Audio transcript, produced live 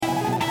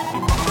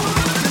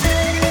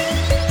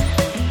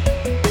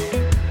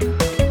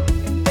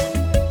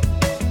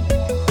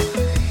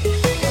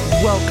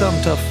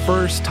Welcome to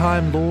First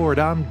Time Lord.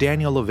 I'm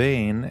Daniel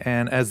Levane,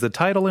 and as the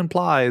title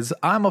implies,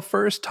 I'm a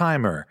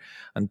first-timer.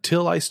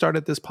 Until I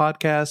started this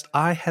podcast,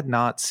 I had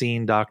not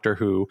seen Doctor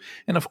Who,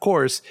 and of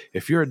course,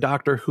 if you're a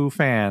Doctor Who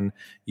fan,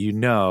 you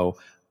know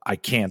I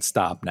can't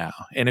stop now.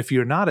 And if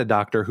you're not a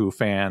Doctor Who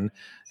fan,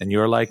 and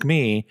you're like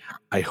me,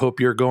 I hope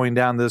you're going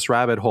down this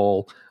rabbit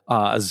hole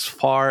as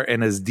far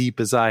and as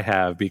deep as I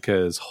have,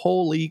 because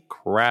holy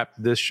crap,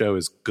 this show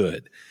is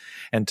good.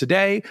 And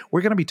today, we're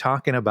going to be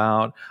talking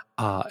about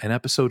an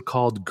episode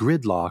called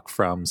Gridlock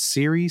from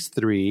Series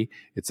 3.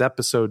 It's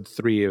episode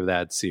 3 of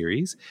that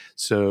series.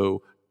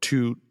 So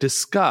to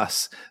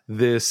discuss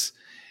this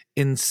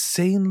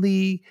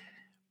insanely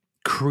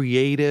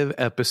creative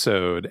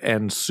episode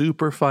and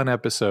super fun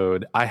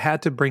episode, I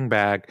had to bring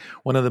back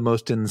one of the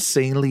most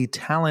insanely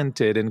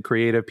talented and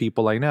creative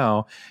people I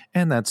know,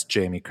 and that's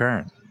Jamie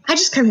Kern. I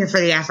just come here for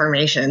the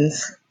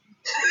affirmations.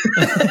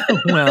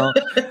 Well,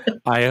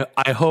 I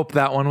hope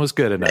that one was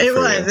good enough. It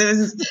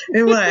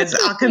was.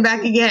 I'll come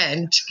back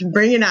again.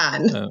 Bring it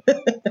on.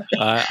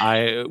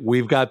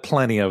 We've got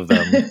plenty of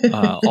them.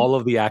 All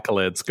of the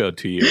accolades go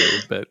to you,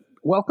 but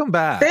welcome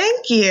back.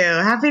 Thank you.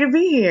 Happy to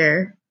be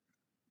here.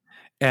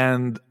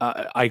 And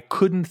I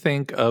couldn't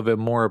think of a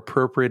more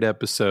appropriate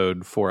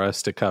episode for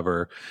us to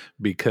cover,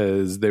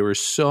 because there were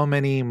so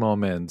many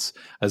moments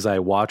as I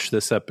watched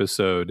this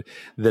episode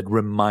that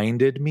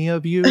reminded me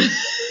of you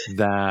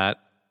that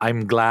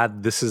I'm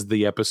glad this is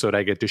the episode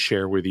I get to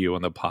share with you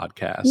on the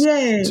podcast.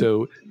 Yay.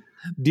 So,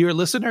 dear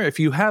listener, if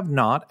you have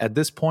not, at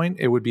this point,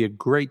 it would be a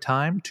great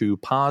time to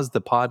pause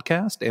the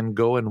podcast and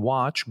go and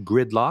watch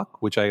Gridlock,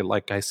 which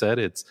like I said,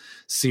 it's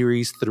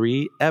Series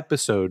 3,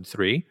 Episode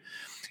 3.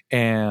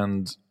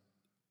 And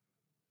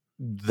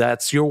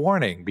that's your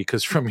warning,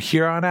 because from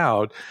here on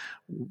out,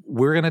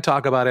 we're going to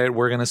talk about it.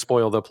 We're going to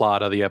spoil the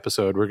plot of the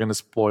episode. We're going to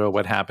spoil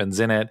what happens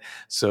in it.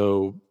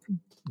 So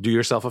do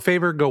yourself a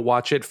favor, go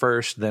watch it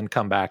first, then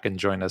come back and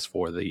join us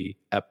for the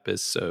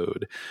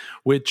episode,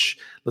 which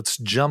let's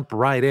jump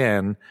right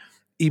in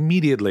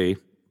immediately.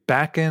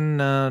 Back in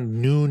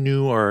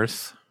New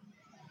Earth.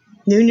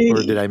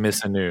 Or did I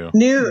miss a new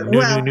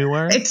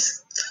Earth?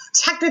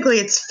 Technically,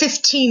 it's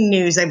 15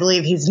 news, I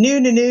believe. He's New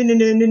York.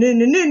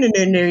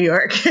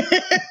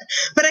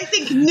 But I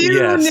think New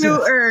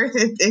Earth,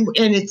 and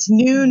it's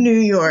New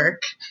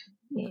York.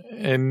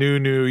 And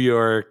New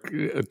York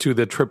to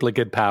the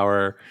triplicate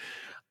power.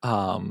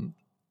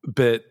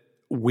 But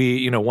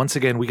we, once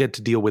again, we get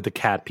to deal with the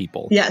cat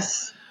people.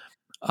 Yes.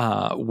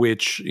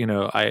 Which,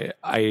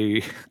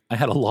 I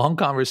had a long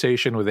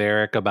conversation with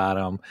Eric about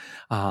them.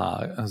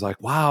 I was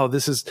like, wow,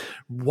 this is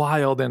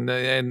wild. And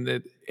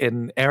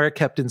Eric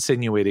kept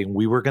insinuating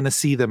we were going to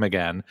see them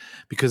again,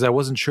 because I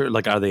wasn't sure,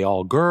 like, are they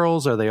all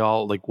girls? Are they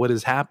all, like, what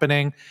is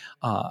happening?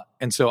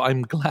 And so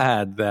I'm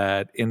glad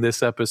that in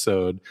this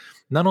episode,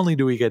 not only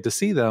do we get to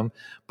see them,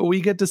 but we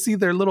get to see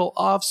their little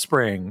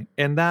offspring.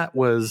 And that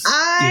was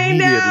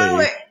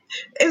immediately...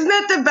 Isn't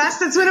that the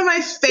best? That's one of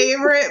my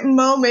favorite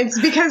moments,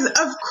 because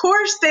of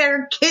course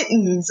they're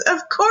kittens. Of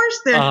course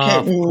they're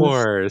kittens. Of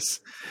course.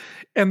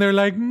 And they're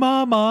like,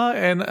 Mama.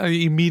 And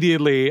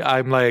immediately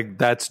I'm like,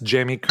 that's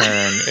Jamie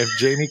Kern. If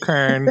Jamie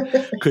Kern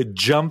could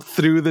jump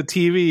through the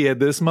TV at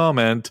this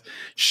moment,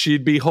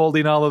 she'd be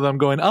holding all of them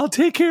going, I'll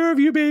take care of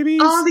you, babies.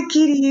 All the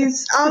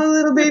kitties, all the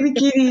little baby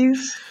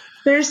kitties.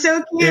 They're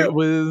so cute. It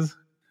was...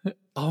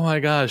 Oh my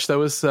gosh, that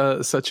was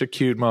such a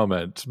cute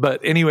moment. But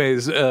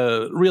anyways,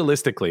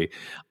 realistically,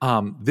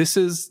 this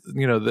is,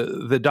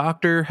 the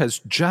Doctor has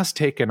just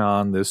taken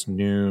on this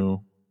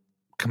new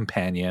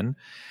companion,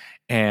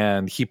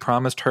 and he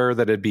promised her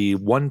that it'd be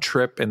one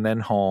trip and then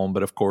home.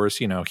 But of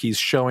course, he's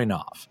showing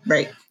off.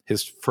 Right.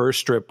 His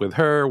first trip with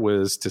her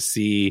was to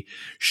see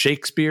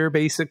Shakespeare,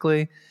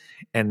 basically.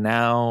 And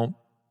now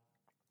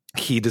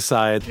he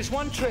decides... Just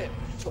one trip.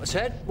 That's what I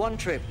said. One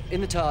trip in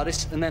the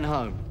TARDIS and then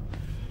home.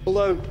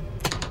 Although,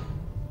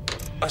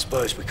 I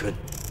suppose we could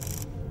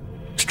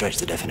stretch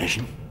the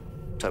definition.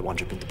 Take one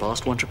trip into the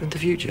past, one trip into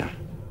the future.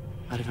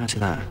 How do you fancy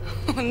that?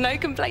 No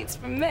complaints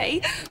from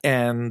me.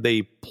 And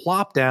they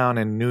plop down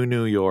in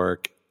New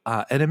York.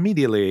 And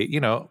immediately,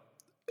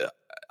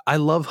 I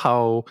love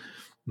how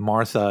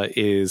Martha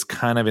is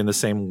kind of in the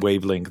same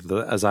wavelength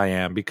as I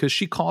am, because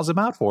she calls him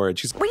out for it.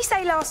 She's... What you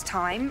say last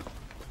time?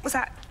 Was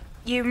that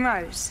you and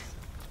Rose?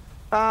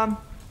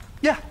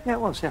 Yeah, it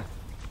was, yeah.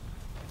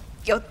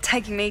 You're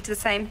taking me to the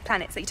same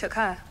planets that you took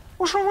her.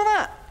 What's wrong with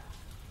that?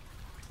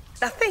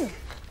 Nothing.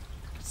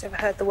 Just ever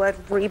heard the word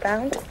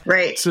rebound?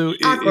 Right. So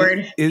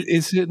awkward.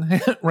 Is it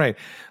right?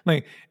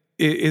 Like,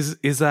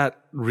 is that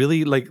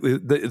really, like,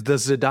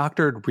 does the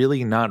Doctor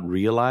really not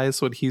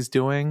realize what he's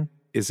doing?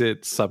 Is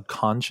it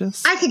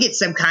subconscious? I think it's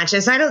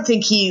subconscious. I don't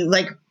think he,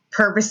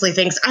 purposely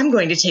thinks, I'm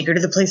going to take her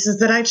to the places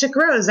that I took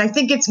Rose. I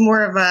think it's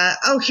more of a,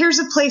 here's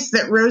a place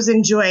that Rose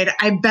enjoyed.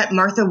 I bet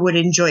Martha would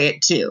enjoy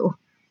it too.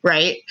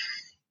 Right?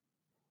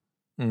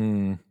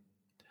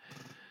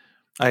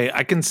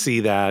 I can see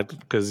that,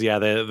 because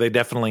they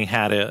definitely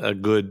had a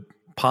good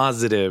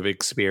positive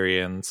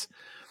experience.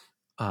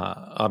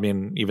 I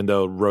mean, even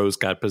though Rose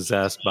got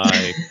possessed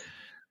by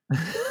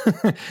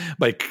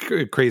by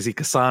crazy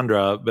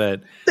Cassandra,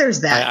 but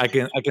there's that.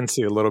 I can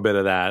see a little bit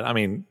of that. I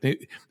mean,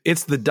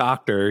 it's the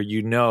Doctor.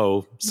 You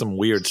know, some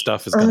weird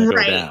stuff is going to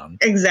go down.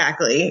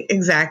 Exactly.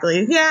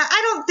 Yeah,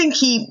 I don't think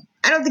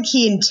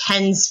he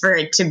intends for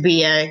it to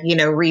be a,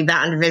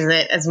 rebound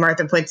visit, as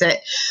Martha puts it.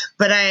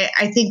 But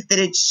I think that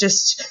it's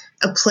just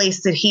a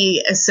place that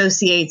he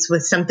associates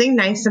with something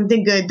nice,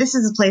 something good. This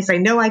is a place I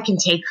know I can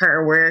take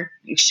her where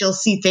she'll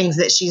see things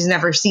that she's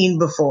never seen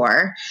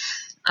before.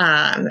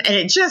 And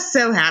it just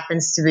so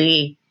happens to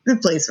be the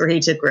place where he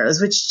took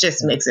Rose, which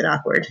just makes it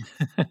awkward.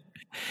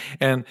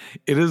 And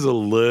it is a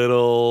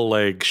little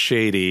like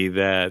shady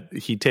that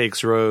he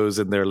takes Rose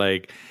and they're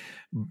like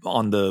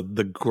on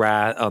the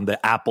grass, on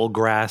the apple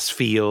grass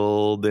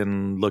field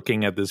and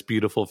looking at this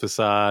beautiful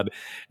facade,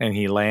 and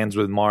he lands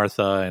with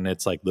Martha and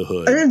it's like the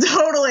hood.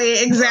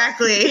 Totally.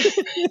 Exactly.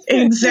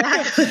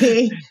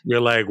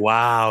 You're like,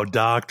 wow,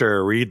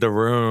 Doctor, read the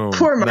room.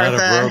 Poor Martha.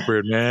 Not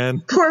appropriate,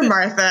 man. Poor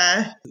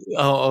Martha.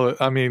 Oh,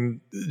 I mean,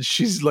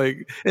 she's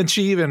like, and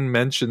she even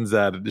mentions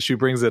that. She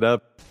brings it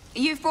up.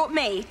 You've brought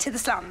me to the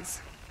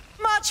slums.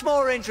 Much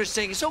more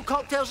interesting. It's all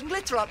cocktails and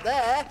glitter up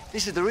there.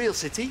 This is the real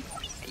city.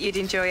 You'd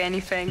enjoy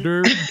anything.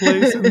 Third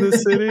place in the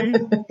city.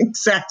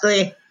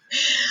 Exactly.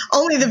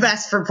 Only the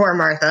best for poor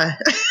Martha.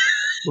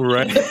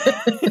 Right.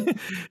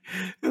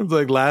 It's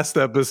like last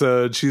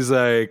episode, she's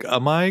like,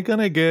 am I going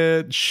to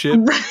get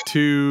shipped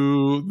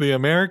to the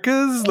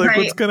Americas? Like,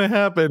 what's going to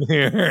happen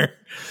here?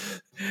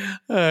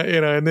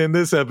 And then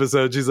this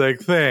episode, she's like,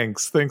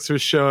 thanks for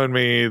showing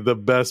me the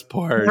best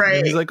part. Right.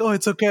 And he's like, oh,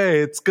 it's okay.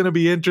 It's going to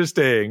be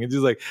interesting. And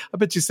she's like, I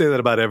bet you say that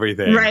about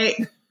everything. Right.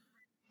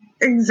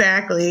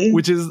 Exactly.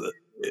 Which is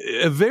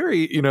a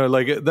very,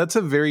 that's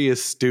a very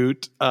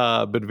astute,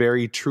 but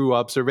very true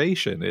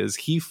observation, is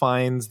he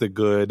finds the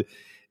good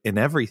in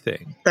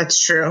everything.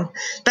 That's true.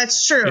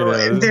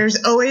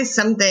 There's always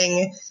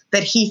something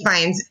that he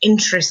finds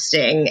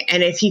interesting.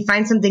 And if he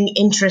finds something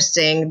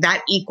interesting,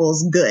 that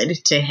equals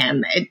good to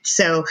him.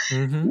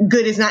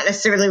 Good is not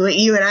necessarily what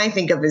you and I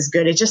think of as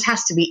good. It just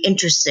has to be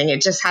interesting.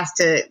 It just has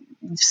to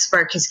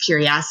spark his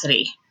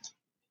curiosity.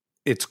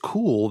 It's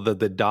cool that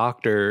the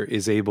Doctor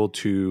is able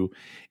to,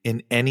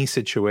 in any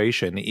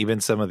situation, even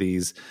some of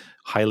these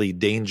highly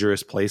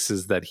dangerous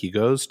places that he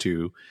goes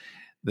to,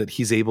 that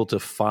he's able to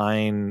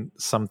find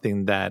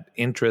something that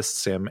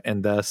interests him,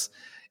 and thus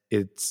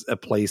it's a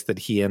place that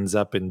he ends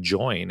up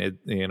enjoying.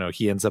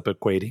 He ends up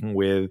equating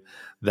with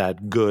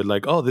that good,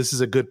 like, oh, this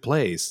is a good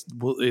place.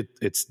 Well,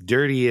 it's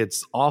dirty,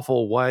 it's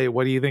awful. Why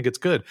do you think it's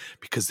good?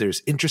 Because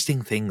there's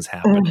interesting things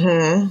happening.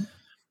 Mm-hmm.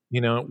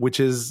 Which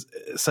is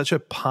such a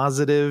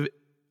positive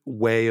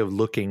way of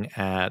looking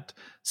at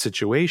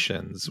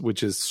situations,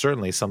 which is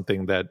certainly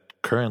something that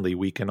currently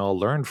we can all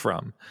learn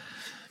from.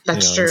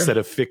 That's true. Instead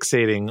of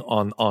fixating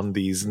on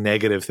these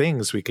negative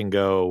things, we can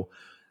go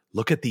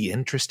look at the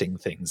interesting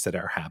things that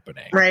are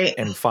happening, right,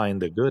 and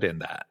find the good in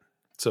that.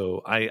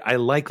 So I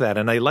like that,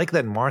 and I like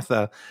that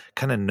Martha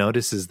kind of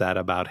notices that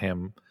about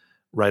him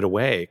right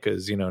away,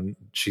 because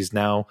she's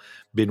now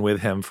been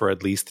with him for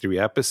at least 3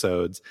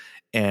 episodes,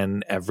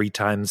 and every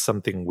time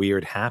something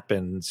weird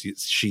happens,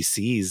 she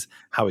sees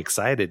how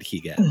excited he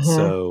gets. Mm-hmm.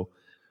 So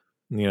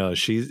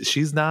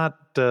she's not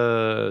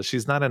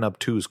an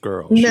obtuse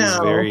girl. No. She's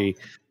very,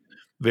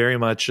 very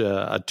much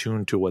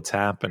attuned to what's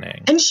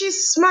happening. And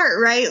she's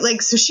smart, right?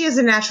 Like, so she has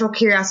a natural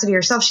curiosity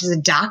herself. She's a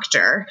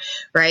doctor,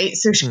 right?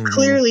 So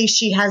clearly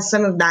she has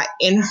some of that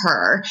in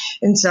her.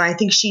 And so I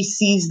think she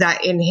sees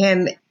that in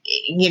him,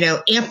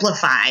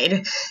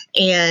 amplified.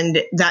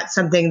 And that's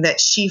something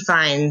that she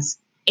finds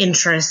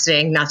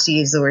interesting, not to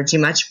use the word too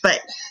much,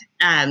 but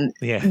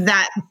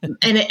that,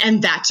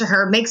 and that to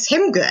her makes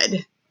him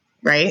good,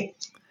 right?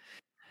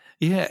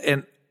 Yeah.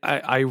 And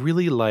I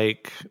really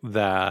like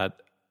that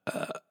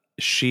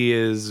she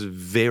is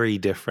very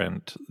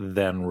different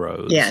than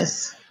Rose.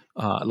 Yes.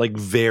 Like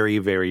very,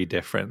 very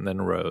different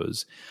than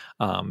Rose.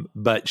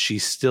 But she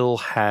still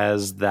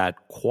has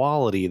that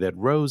quality that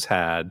Rose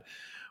had,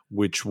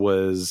 which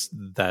was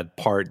that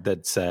part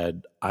that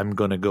said, I'm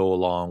going to go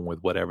along with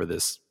whatever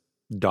this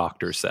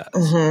doctor says.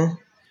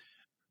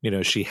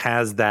 Mm-hmm. She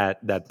has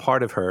that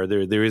part of her.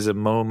 There is a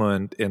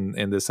moment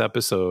in this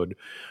episode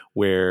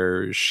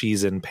where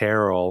she's in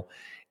peril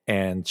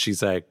and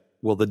she's like,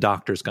 well, the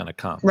doctor's going to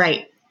come.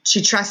 Right.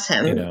 She trusts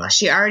him.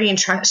 She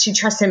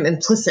trusts him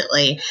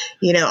implicitly,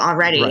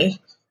 already.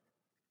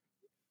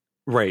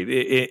 Right.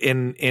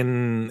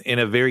 In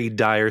a very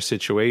dire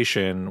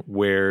situation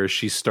where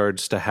she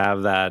starts to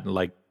have that,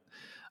 like,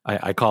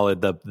 I call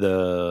it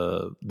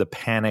the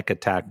panic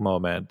attack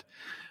moment,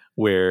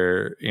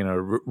 where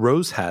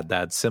Rose had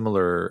that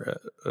similar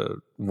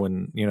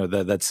when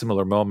that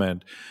similar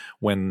moment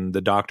when the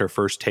doctor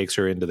first takes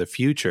her into the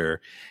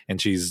future,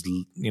 and she's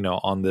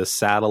on this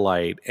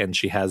satellite, and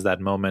she has that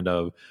moment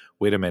of,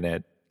 wait a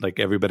minute, like,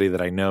 everybody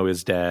that I know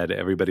is dead,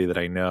 everybody that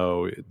I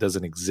know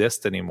doesn't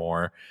exist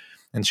anymore.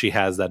 And she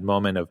has that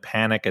moment of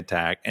panic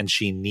attack, and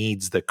she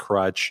needs the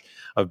crutch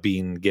of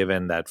being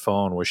given that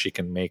phone where she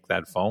can make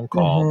that phone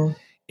call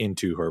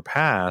into her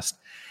past.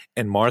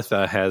 And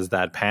Martha has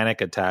that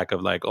panic attack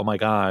of like, oh my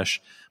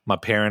gosh, my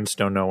parents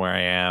don't know where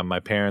I am. My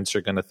parents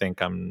are going to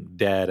think I'm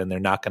dead and they're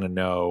not going to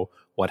know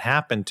what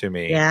happened to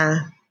me. Yeah.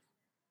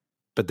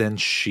 But then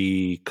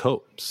she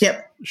copes.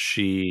 Yep.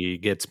 She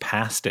gets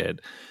past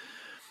it.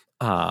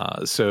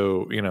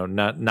 So, you know,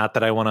 not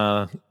that I want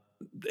to,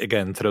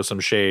 again, throw some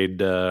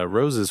shade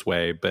Rose's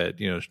way, but,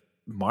 you know,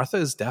 Martha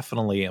is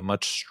definitely a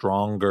much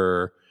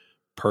stronger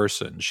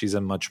person. She's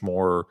a much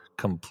more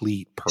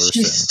complete person.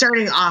 She's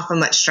starting off a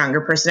much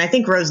stronger person. I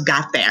think Rose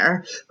got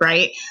there,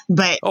 right?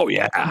 But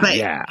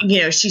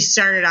you know, she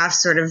started off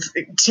sort of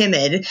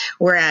timid,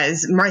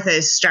 whereas Martha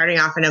is starting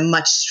off in a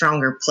much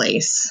stronger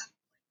place.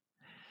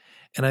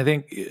 And I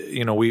think,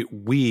 you know, we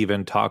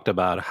even talked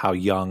about how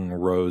young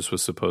Rose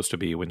was supposed to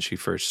be when she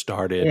first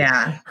started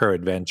her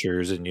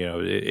adventures. And, you know,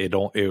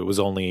 it was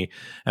only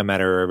a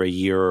matter of a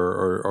year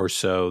or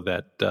so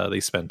that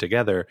they spent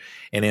together.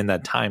 And in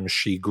that time,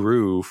 she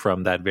grew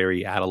from that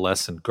very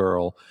adolescent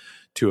girl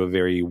to a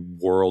very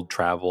world-wise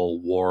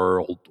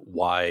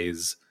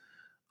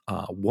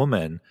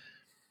woman.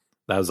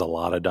 That was a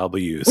lot of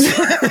W's.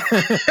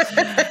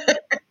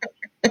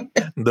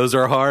 Those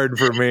are hard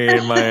for me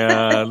in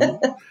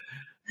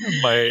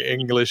my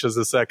English as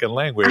a second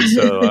language,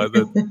 so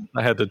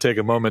I had to take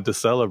a moment to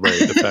celebrate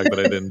the fact that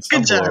I didn't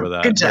stumble over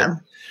that. Good job.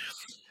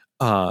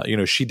 But, you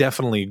know, she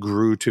definitely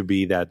grew to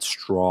be that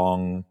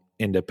strong,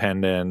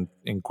 independent,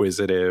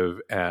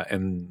 inquisitive,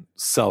 and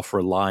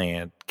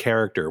self-reliant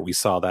character. We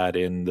saw that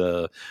in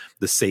the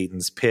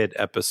Satan's Pit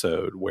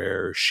episode,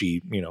 where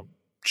she, you know,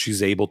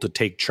 she's able to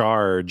take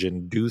charge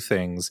and do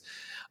things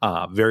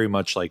very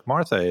much like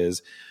Martha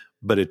is.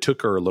 But it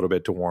took her a little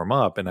bit to warm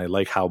up. And I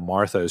like how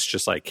Martha is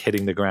just like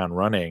hitting the ground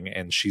running,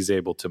 and she's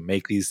able to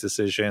make these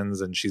decisions,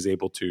 and she's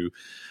able to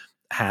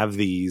have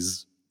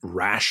these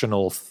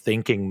rational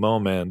thinking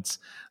moments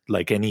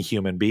like any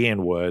human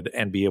being would,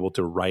 and be able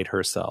to right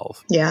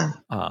herself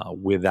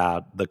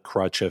without the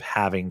crutch of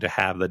having to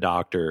have the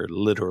doctor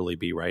literally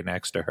be right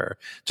next to her.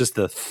 Just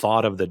the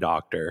thought of the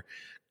doctor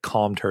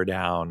calmed her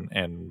down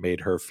and made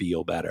her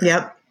feel better.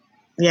 Yep.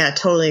 Yeah,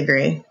 totally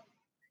agree.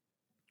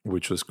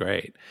 Which was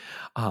great.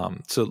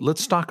 So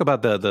let's talk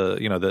about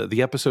the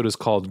episode is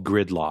called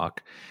Gridlock,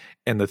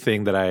 and the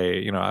thing that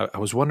I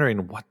was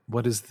wondering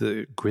what is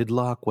the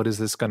gridlock? What is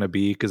this going to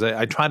be? Because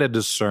I try to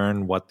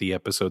discern what the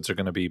episodes are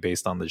going to be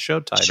based on the show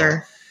title.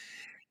 Sure.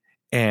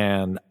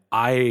 And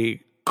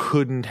I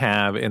couldn't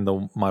have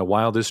in my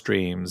wildest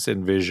dreams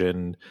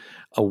envisioned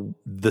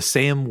the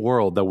same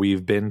world that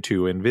we've been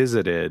to and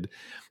visited,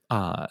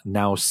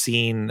 now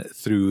seen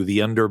through the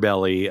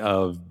underbelly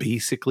of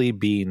basically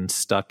being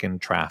stuck in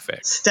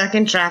traffic. Stuck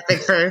in traffic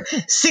for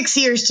 6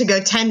 years to go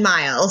 10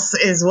 miles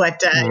is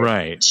what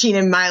Sheen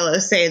and Milo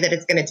say, that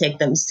it's going to take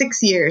them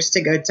 6 years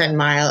to go 10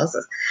 miles,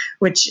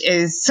 which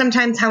is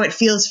sometimes how it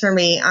feels for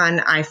me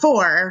on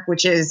I-4,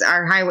 which is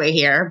our highway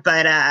here.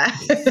 But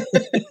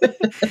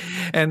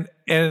and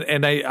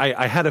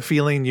I had a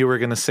feeling you were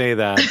going to say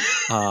that,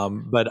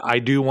 but I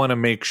do want to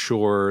make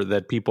sure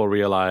that people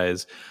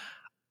realize,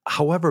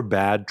 however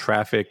bad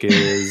traffic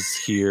is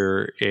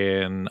here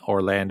in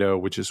Orlando,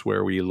 which is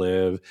where we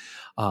live,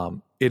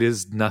 it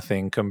is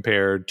nothing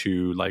compared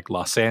to like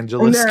Los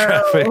Angeles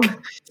traffic.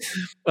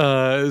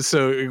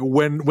 So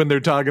when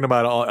they're talking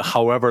about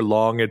however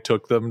long it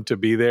took them to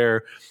be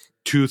there,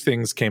 two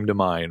things came to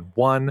mind.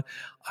 One,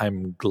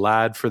 I'm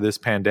glad for this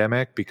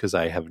pandemic because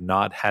I have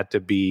not had to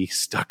be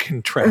stuck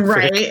in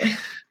traffic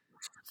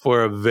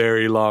for a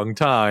very long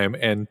time.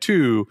 And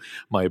two,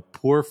 my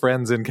poor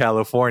friends in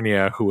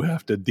California who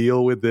have to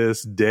deal with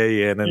this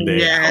day in and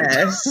day out.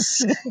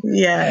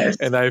 Yes.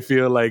 And I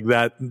feel like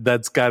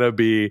that's gotta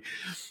be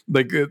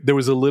like, there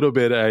was a little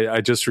bit, I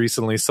just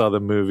recently saw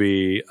the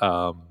movie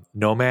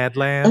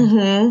Nomadland.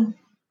 Mm-hmm.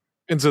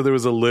 And so there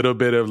was a little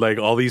bit of like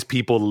all these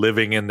people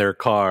living in their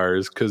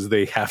cars because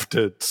they have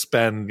to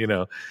spend,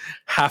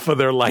 half of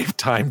their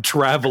lifetime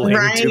traveling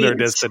to their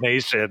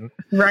destination.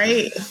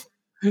 Right.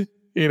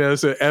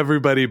 So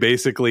everybody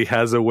basically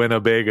has a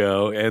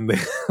Winnebago, and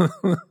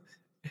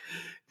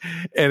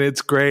and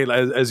it's great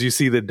as you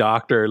see the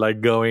doctor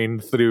like going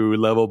through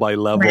level by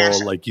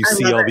level, like you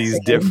see all these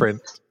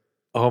different.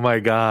 Oh my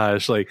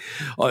gosh! Like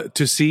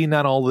to see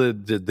not all the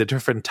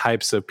different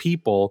types of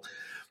people,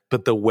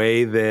 but the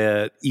way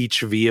that each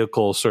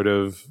vehicle sort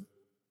of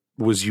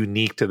was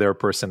unique to their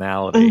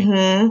personality.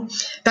 Mm-hmm.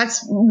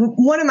 That's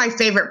one of my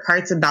favorite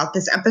parts about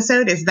this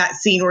episode is that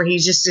scene where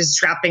he's just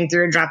dropping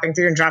through.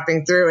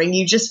 And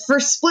you just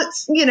for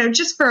splits,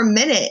 just for a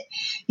minute,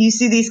 you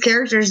see these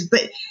characters,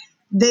 but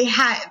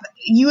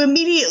you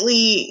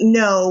immediately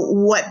know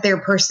what their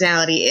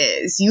personality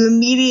is. You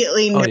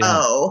immediately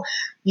know,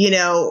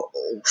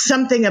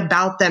 something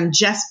about them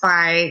just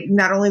by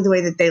not only the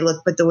way that they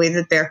look, but the way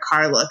that their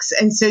car looks.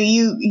 And so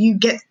you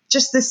get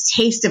just this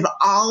taste of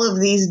all of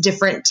these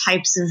different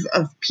types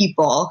of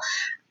people,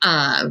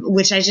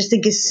 which I just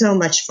think is so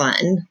much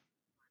fun.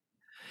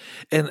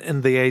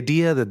 And the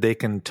idea that they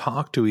can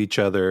talk to each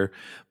other,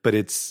 but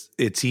it's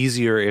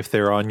easier if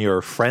they're on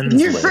your friends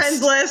list.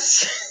 Friends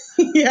list.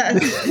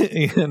 Yes.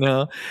 You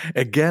know,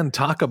 again,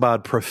 talk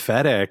about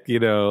prophetic, you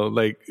know,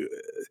 like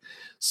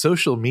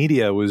social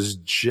media was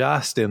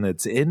just in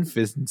its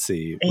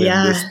infancy when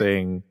Yeah. this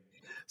thing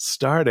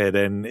started.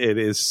 And it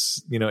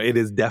is, you know, it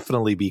has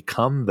definitely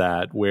become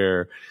that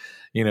where,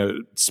 you know,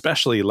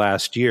 especially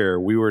last year,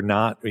 we were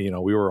not, you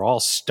know, we were all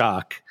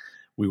stuck.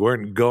 We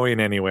weren't going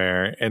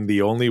anywhere. And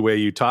the only way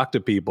you talk to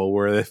people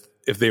were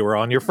if they were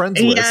on your friends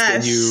list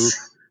and you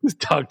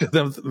talk to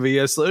them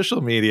via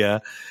social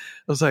media.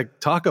 I was like,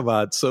 talk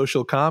about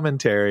social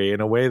commentary in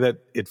a way that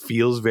it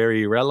feels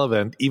very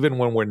relevant, even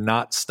when we're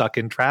not stuck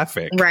in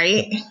traffic.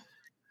 Right.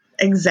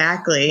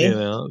 Exactly. You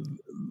know,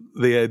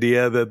 the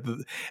idea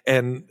that,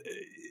 and,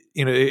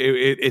 you know,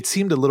 it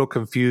seemed a little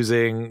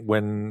confusing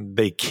when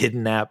they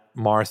kidnap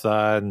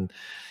Martha and,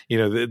 you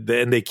know,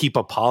 and they keep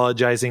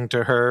apologizing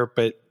to her,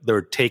 but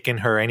they're taking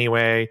her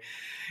anyway.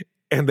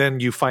 And then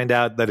you find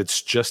out that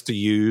it's just to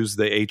use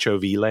the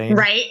HOV lane.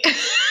 Right.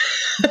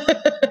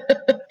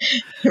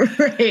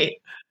 Right.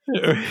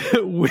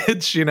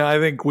 Which, you know, I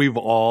think we've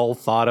all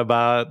thought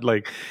about,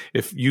 like,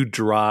 if you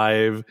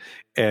drive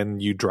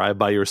and you drive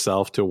by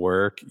yourself to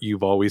work,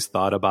 you've always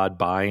thought about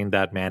buying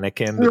that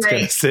mannequin that's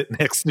going to sit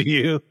next to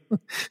you,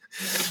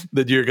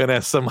 that you're going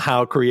to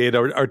somehow create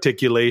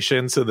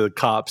articulation so the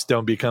cops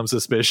don't become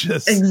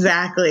suspicious.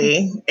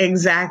 Exactly.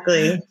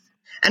 Exactly.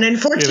 And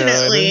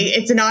unfortunately,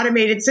 it's an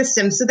automated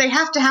system, so they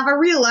have to have a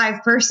real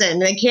live person.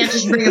 They can't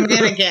just bring a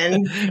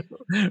mannequin.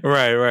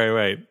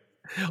 Right.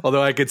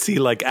 Although I could see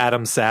like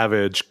Adam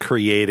Savage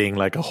creating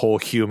like a whole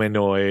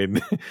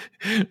humanoid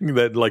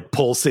that like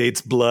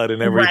pulsates blood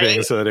and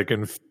everything so that it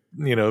can,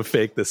 you know,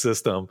 fake the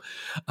system.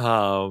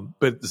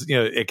 But, you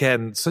know,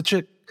 again, such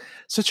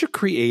a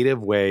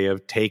creative way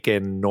of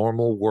taking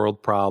normal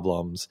world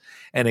problems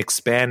and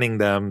expanding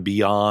them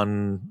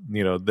beyond,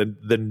 you know,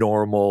 the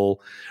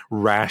normal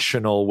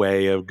rational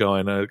way of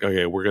going,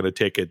 okay, we're going to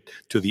take it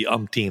to the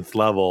umpteenth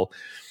level.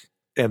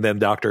 And then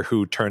Doctor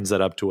Who turns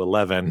it up to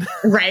 11.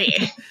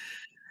 Right.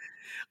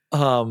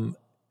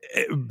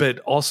 But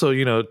also,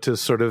 you know, to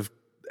sort of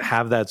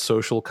have that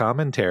social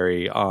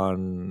commentary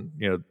on,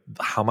 you know,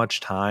 how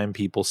much time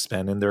people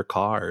spend in their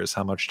cars,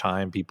 how much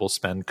time people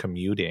spend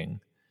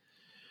commuting,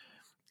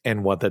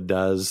 and what that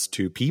does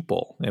to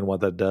people and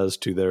what that does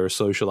to their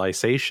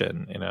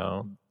socialization. You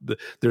know,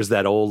 there's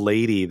that old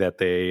lady that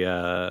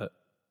that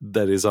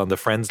is on the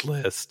friends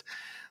list,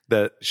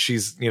 that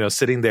she's, you know,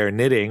 sitting there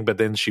knitting, but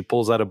then she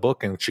pulls out a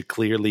book and she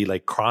clearly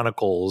like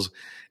chronicles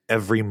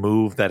every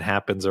move that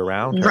happens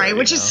around her. Right,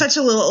 which is such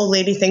a little old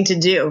lady thing to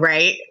do,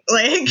 right?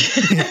 Like,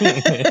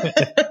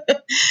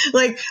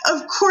 like,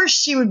 of course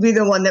she would be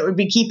the one that would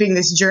be keeping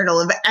this journal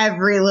of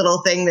every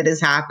little thing that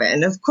has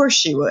happened. Of course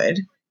she would.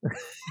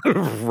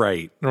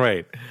 Right.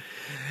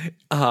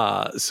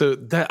 So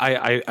that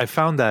I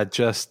found that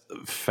just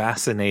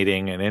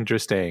fascinating and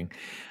interesting.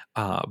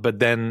 But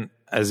then,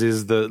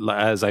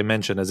 as I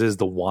mentioned, as is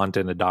the want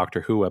in a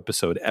Doctor Who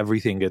episode,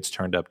 everything gets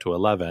turned up to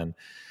 11.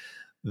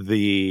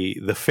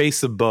 The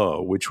face of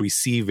Bo, which we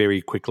see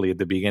very quickly at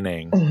the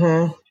beginning,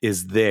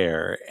 is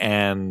there.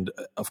 And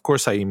of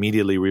course, I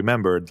immediately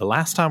remembered the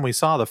last time we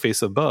saw the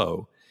face of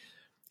Bo,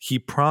 he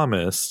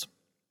promised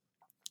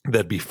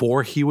that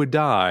before he would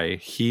die,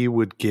 he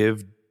would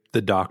give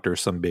the Doctor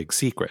some big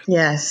secret.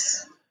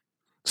 Yes.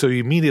 So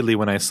immediately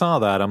when I saw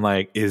that, I'm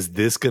like, is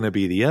this going to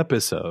be the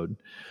episode?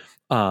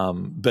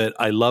 But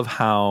I love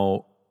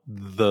how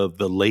the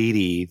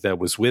lady that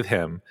was with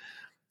him,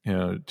 you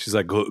know, she's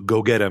like,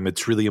 go get him.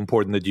 It's really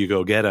important that you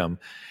go get him.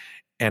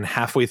 And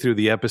halfway through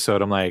the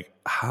episode, I'm like,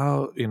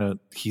 how, you know,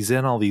 he's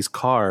in all these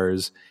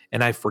cars,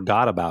 and I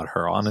forgot about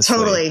her, honestly.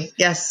 Totally.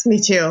 Yes,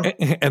 me too.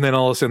 And then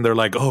all of a sudden they're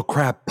like, oh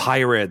crap,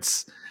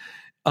 pirates.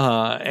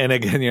 And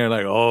again, you're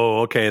like,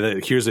 oh,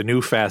 okay, here's a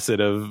new facet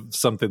of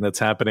something that's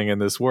happening in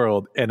this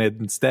world. And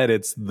instead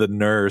it's the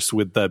nurse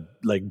with the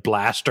like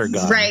blaster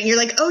gun. Right. You're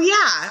like, oh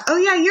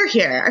yeah, you're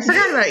here. I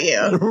forgot about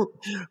you.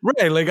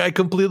 Right. Like I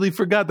completely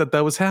forgot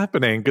that was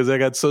happening because I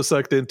got so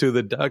sucked into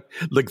the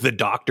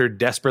doctor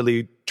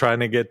desperately trying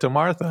to get to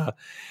Martha.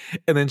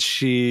 And then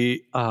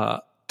she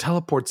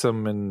teleports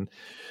him, and,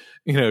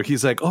 you know,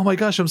 he's like, oh my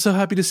gosh, I'm so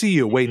happy to see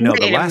you. Wait, no,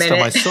 the last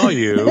time I saw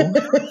you,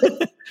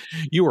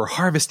 you were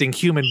harvesting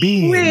human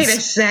beings. Wait a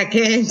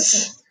second.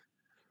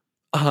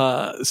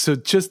 So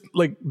just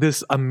like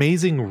this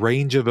amazing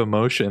range of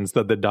emotions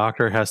that the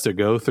Doctor has to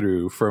go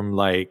through, from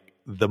like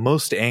the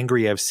most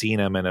angry I've seen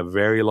him in a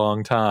very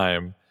long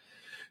time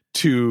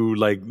to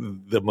like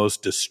the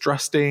most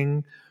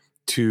distrusting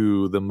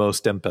to the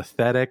most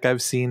empathetic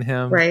I've seen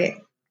him. Right.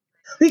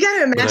 We got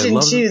to imagine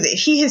too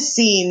that he has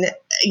seen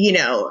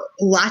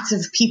lots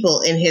of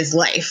people in his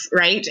life,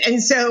 right?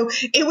 And so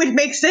it would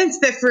make sense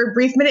that for a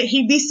brief minute,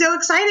 he'd be so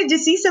excited to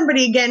see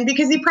somebody again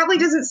because he probably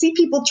doesn't see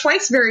people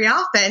twice very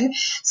often.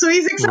 So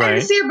he's excited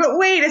to see her, but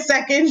wait a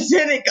second,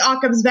 then it all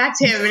comes back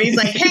to him and he's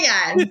like, hang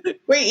on,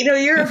 wait,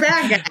 you're a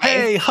bad guy.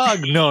 Hey, hug.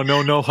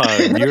 No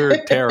hug.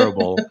 You're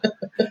terrible.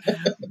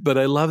 But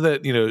I love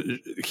that,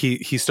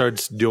 he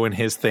starts doing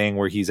his thing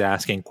where he's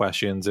asking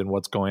questions and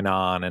what's going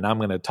on. And I'm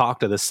going to talk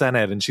to the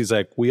Senate. And she's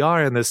like, we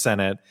are in the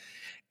Senate.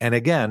 And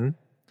again,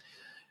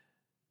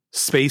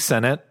 Space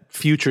Senate,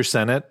 future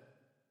Senate,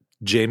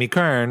 Jamie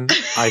Kern,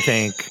 I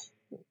think,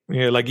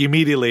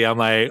 immediately I'm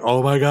like,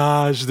 oh my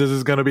gosh, this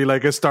is going to be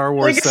like a Star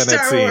Wars Senate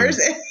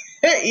scene.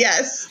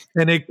 Yes.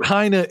 And it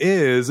kind of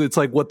is. It's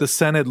like what the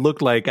Senate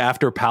looked like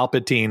after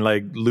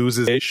Palpatine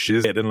loses his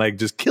shit and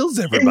just kills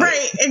everybody.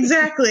 Right.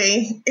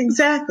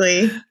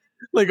 Exactly.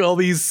 Like all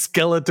these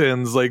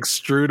skeletons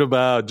strewed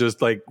about just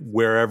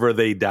wherever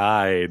they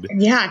died.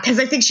 Yeah, because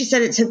I think she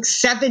said it took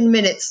 7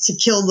 minutes to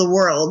kill the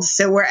world.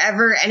 So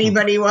wherever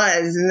anybody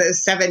was in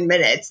those 7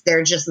 minutes,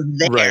 they're just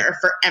there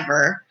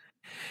forever.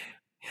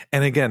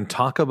 And again,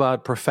 talk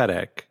about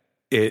prophetic.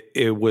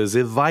 It was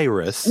a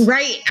virus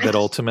that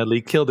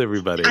ultimately killed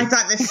everybody. I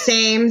thought the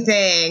same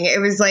thing. It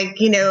was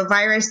a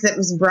virus that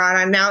was brought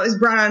on. Now it was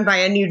brought on by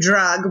a new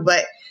drug,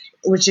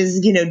 which is,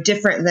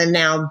 different than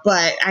now.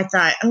 But I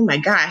thought, oh my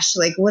gosh,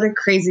 what a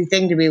crazy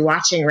thing to be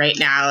watching right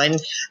now. And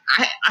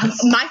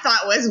my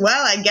thought was,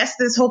 well, I guess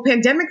this whole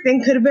pandemic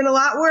thing could have been a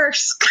lot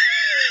worse.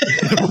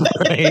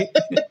 Right?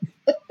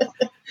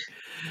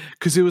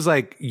 Because it was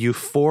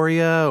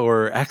euphoria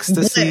or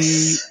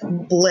ecstasy.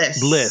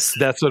 Bliss.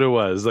 That's what it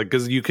was.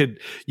 Because you could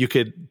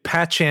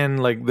patch in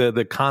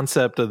the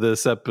concept of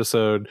this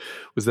episode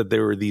was that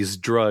there were these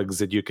drugs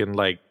that you can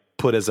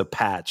put as a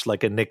patch,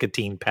 like a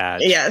nicotine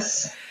patch.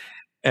 Yes.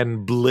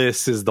 And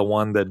bliss is the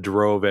one that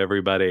drove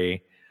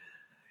everybody.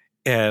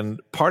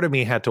 And part of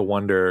me had to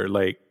wonder,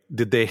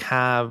 did they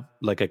have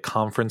a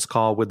conference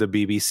call with the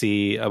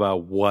BBC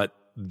about what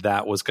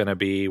that was going to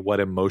be,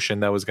 what emotion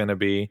that was going to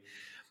be?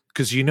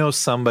 Because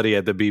somebody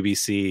at the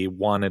BBC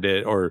wanted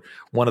it, or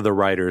one of the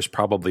writers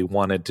probably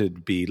wanted to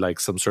be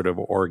some sort of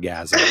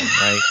orgasm,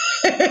 right?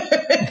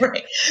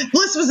 Right.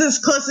 Bliss was as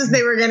close as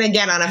they were going to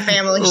get on a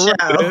family show.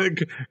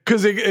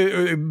 Because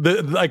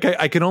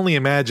I can only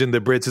imagine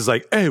the Brits is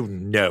oh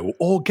no,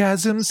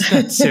 orgasms?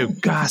 That's so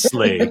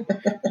ghastly.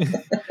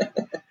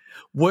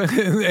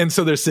 And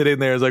so they're sitting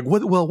there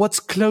what's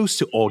close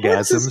to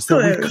orgasms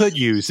that we could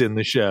use in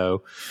the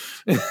show?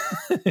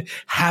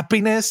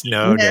 Happiness?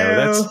 No,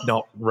 that's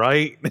not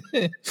right.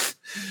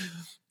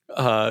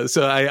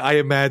 So I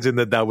imagine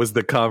that was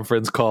the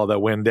conference call that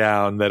went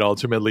down that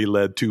ultimately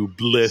led to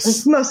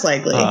bliss, most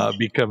likely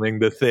becoming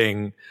the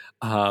thing.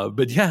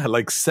 But yeah,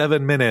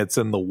 7 minutes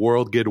and the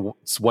world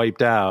gets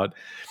wiped out,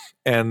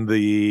 and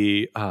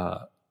the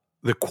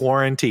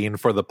quarantine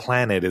for the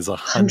planet is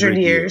 100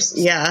 years.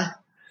 Yeah.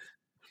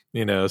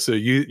 So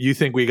you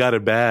think we got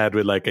it bad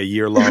with a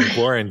year-long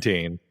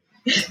quarantine.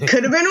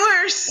 Could have been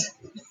worse.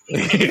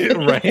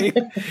 Right?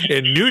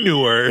 In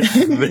New Earth,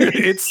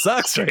 it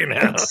sucks right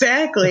now.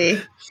 Exactly.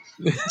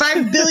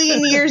 5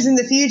 billion years in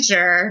the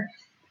future,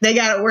 they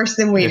got it worse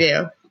than we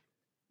do.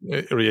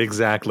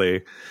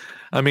 Exactly.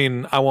 I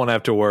mean, I won't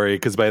have to worry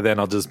because by then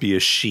I'll just be a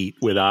sheet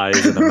with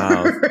eyes and a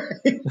mouth.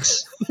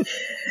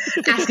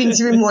 Asking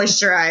to be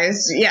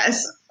moisturized.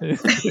 Yes.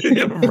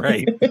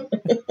 Right.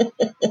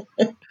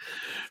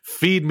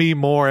 Feed me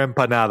more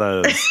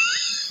empanadas.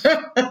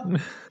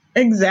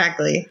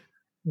 Exactly.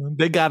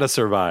 They got to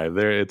survive.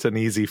 It's an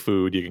easy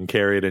food. You can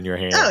carry it in your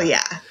hand. Oh,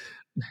 yeah.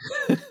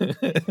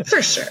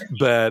 For sure.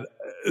 But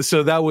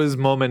so that was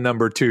moment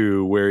number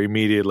 2 where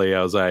immediately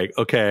I was like,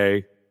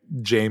 okay,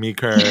 Jamie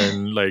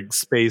Kern,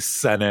 Space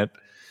Senate.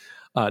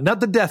 Not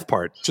the death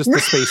part, just the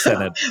Space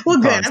Senate. Well,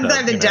 good. I'm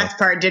glad the death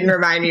part didn't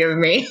remind you of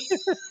me.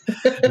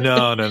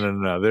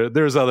 No.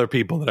 There's other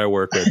people that I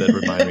work with that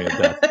remind me of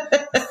death.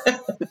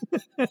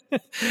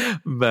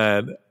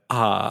 But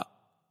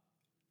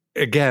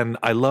again,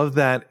 I love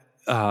that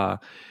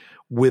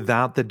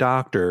without the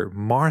doctor,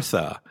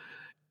 Martha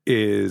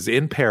is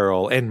in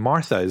peril, and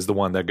Martha is the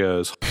one that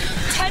goes,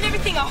 turn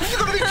everything off. You've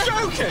got to be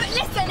joking! But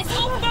listen, it's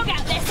all fog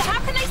out there, so how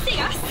can they see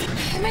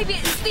us? Maybe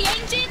it's the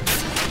engines,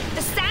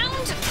 the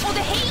sound, or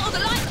the heat, or the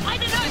lights. I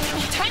don't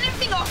know. Turn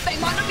everything off. They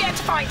might not be able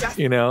to find us.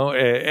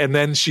 And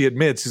then she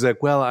admits, she's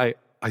like, well,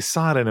 I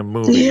saw it in a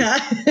movie,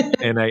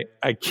 and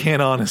I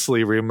can't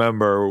honestly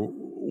remember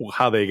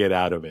how they get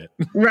out of it.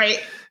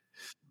 Right.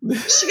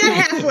 She got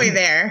halfway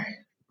there.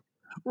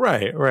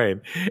 Right.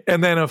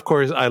 And then, of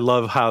course, I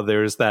love how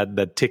there's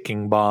that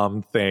ticking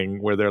bomb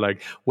thing where they're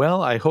like,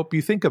 well, I hope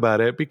you think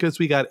about it because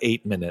we got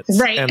 8 minutes.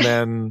 Right.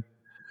 And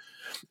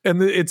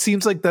it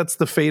seems like that's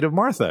the fate of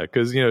Martha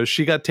because,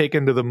 she got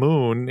taken to the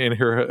moon in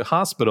her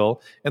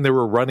hospital and they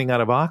were running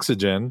out of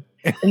oxygen.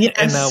 Yes.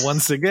 And now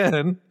once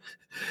again,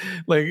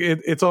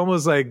 it's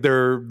almost like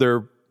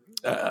they're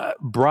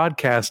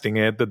broadcasting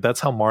it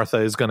that's how Martha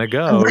is going to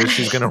go. Right.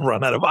 She's going to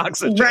run out of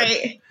oxygen.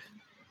 Right.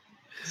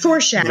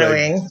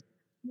 Foreshadowing.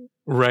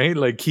 Right?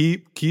 Like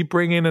keep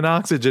bringing an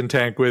oxygen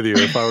tank with you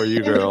if I were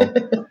you, girl.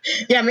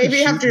 Yeah,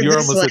 maybe after You're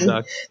this almost a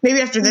one.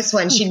 Maybe after this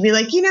one, she'd be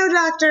like,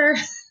 doctor.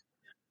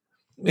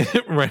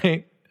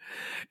 Right?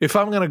 If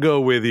I'm going to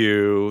go with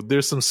you,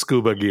 there's some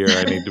scuba gear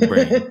I need to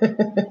bring.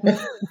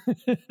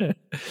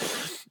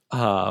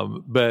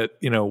 But,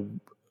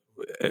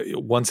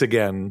 once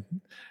again,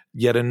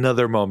 yet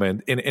another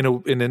moment in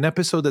an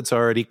episode that's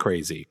already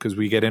crazy because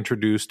we get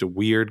introduced to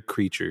weird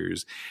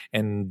creatures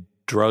and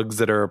drugs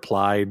that are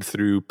applied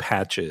through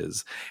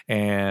patches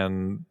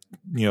and,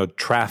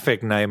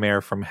 traffic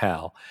nightmare from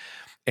hell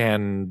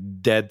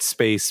and dead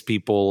space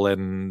people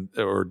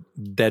or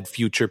dead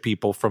future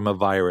people from a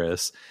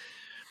virus.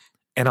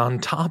 And on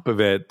top of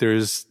it,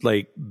 there's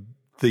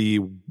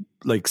the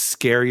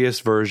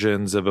scariest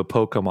versions of a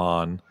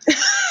Pokemon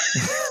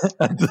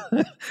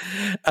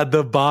at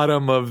the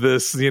bottom of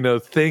this,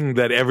 thing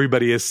that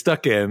everybody is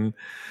stuck in.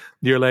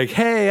 You're like,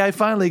 hey, I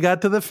finally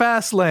got to the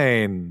fast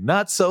lane.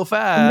 Not so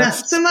fast.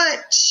 Not so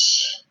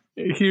much.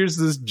 Here's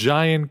this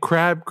giant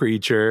crab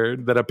creature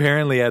that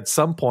apparently at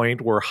some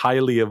point were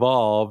highly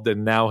evolved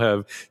and now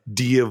have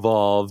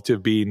de-evolved to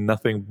be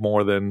nothing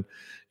more than,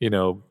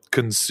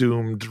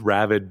 consumed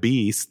rabid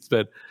beasts.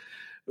 But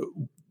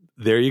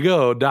there you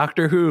go,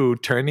 Doctor Who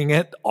turning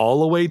it all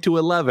the way to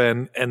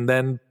 11 and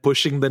then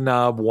pushing the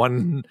knob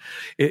one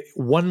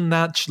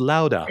notch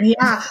louder.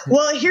 Yeah.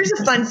 Well, here's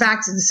a fun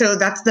fact. So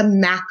that's the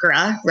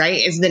Macra,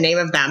 right, is the name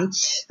of them.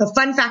 The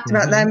fun fact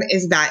about them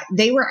is that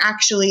they were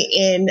actually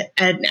in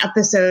an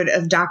episode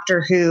of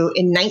Doctor Who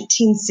in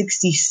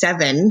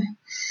 1967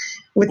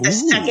 with the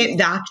second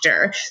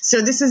Doctor.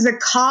 So this is a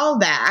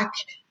callback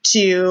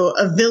to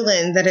a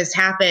villain that has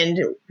happened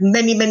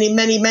many, many,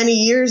 many, many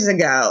years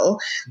ago.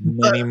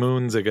 Many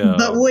moons ago.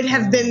 But would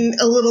have been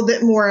a little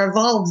bit more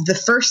evolved the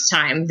first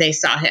time they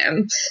saw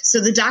him.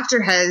 So the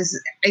Doctor has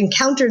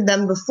encountered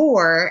them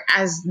before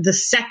as the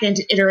second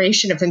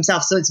iteration of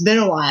himself. So it's been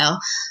a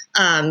while.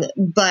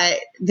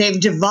 But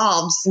they've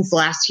devolved since the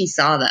last he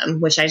saw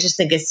them, which I just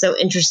think is so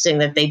interesting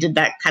that they did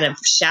that kind of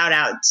shout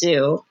out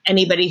to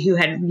anybody who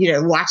had,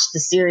 watched the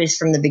series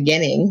from the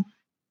beginning.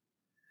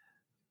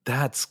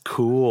 That's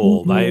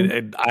cool.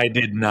 I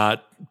did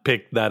not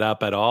pick that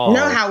up at all.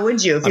 No, how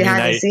would you if you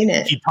hadn't seen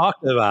it? He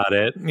talked about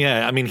it.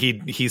 Yeah, I mean,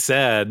 he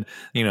said,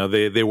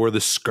 they were the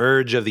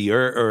scourge of the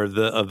earth or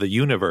of the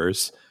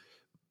universe.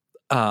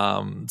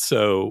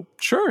 So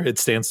sure, it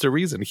stands to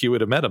reason he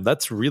would have met him.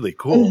 That's really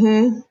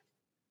cool.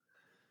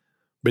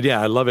 But yeah,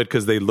 I love it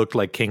because they look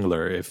like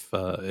Kingler.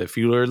 If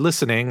you are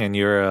listening and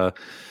you're a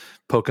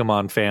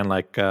Pokemon fan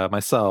like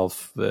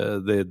myself,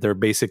 they're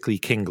basically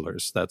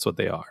Kinglers. That's what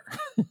they are.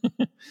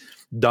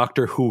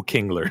 Doctor Who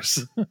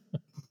Kinglers.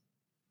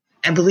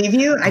 I believe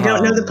you. I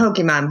don't know the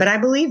Pokemon, but I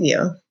believe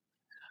you.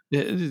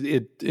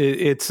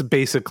 It's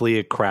basically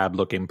a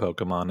crab-looking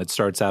Pokemon. It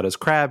starts out as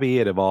Krabby,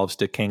 it evolves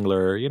to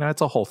Kingler.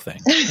 It's a whole thing.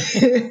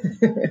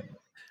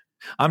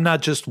 I'm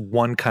not just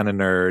one kind of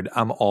nerd.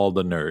 I'm all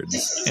the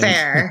nerds.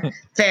 Fair.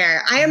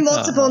 I am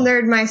multiple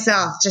nerd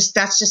myself.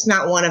 That's just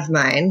not one of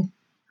mine.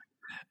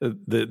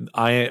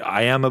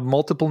 I am a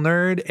multiple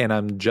nerd, and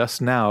I'm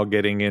just now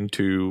getting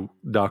into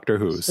Doctor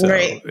Who. So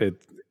right.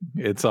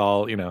 It's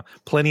all,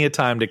 plenty of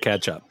time to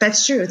catch up.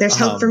 That's true. There's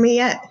hope for me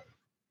yet.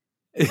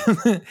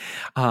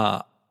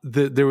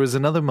 There was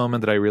another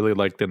moment that I really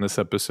liked in this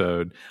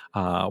episode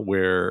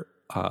where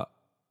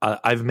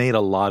I've made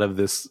a lot of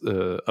this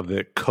of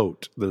the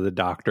coat that the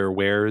Doctor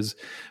wears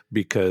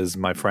because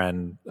my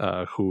friend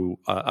who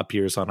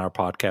appears on our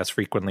podcast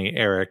frequently,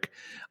 Eric,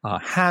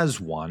 has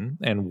one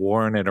and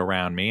worn it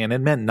around me, and it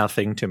meant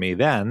nothing to me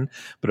then.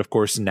 But of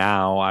course,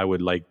 now I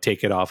would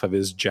take it off of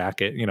his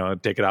jacket,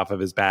 take it off of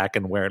his back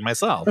and wear it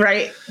myself,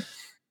 right?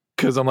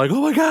 Because I'm like,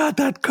 oh my god,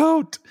 that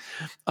coat!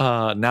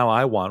 Now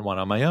I want one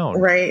on my own,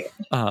 right?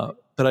 But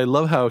I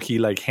love how he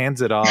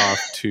hands it off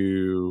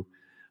to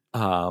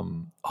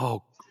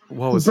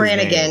what was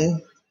Brannigan. His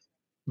name?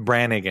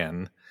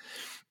 Brannigan.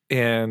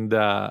 And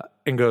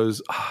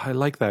goes, I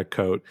like that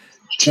coat.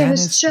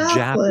 Janis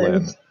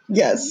Joplin.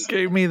 Yes.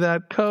 Gave me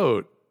that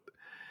coat.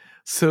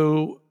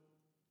 So,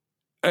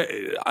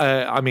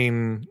 I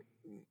mean,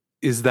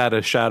 is that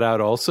a shout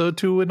out also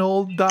to an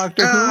old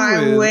Doctor Who?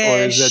 I wish. Or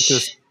is that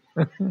just...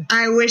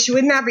 I wish.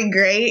 Wouldn't that be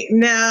great?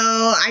 No,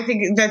 I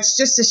think that's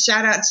just a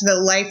shout out to the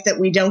life that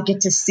we don't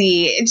get to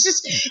see. It's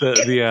just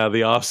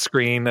the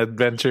off-screen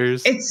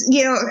adventures. It's,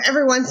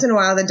 every once in a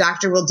while the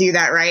Doctor will do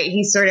that, right?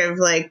 He sort of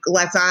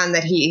lets on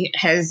that he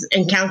has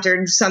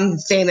encountered some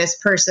famous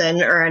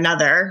person or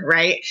another,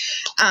 right?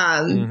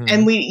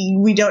 And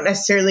we don't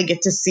necessarily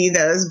get to see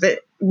those, but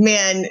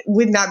man,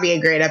 would not be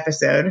a great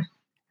episode.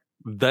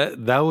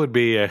 That would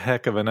be a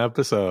heck of an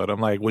episode. I'm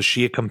like, was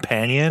she a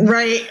companion?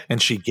 Right.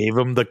 And she gave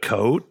him the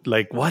coat?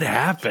 What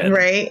happened?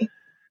 Right.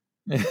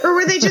 Or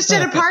were they just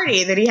at a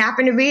party that he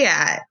happened to be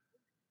at?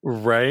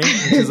 Right.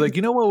 She's like,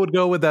 what would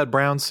go with that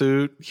brown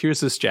suit? Here's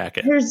this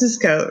jacket. Here's this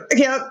coat.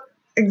 Yep.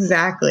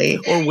 Exactly.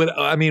 Or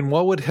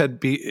what would had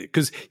be,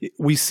 because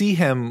we see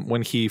him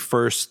when he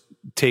first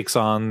takes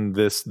on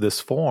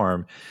this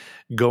form.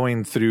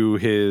 going through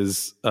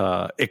his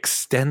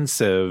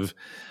extensive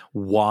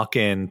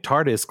walk-in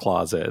TARDIS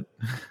closet.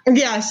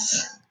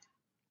 Yes.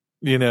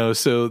 You know,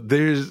 so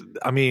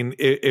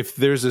if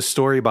there's a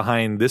story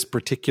behind this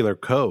particular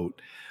coat,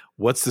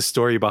 what's the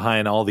story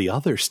behind all the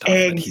other stuff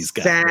that he's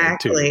got?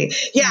 Exactly.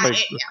 Yeah.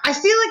 I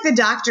feel like the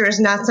Doctor is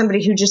not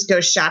somebody who just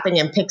goes shopping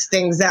and picks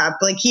things up.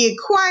 Like, he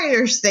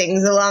acquires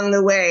things along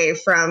the way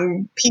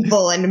from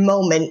people and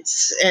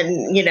moments.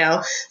 And, you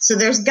know, so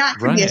there's got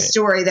to be a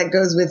story that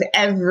goes with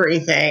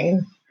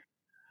everything.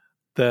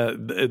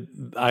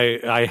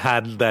 I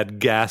had that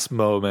gasp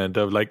moment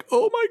of like,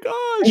 oh my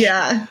gosh.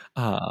 Yeah.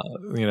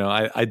 You know,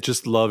 I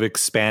just love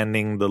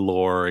expanding the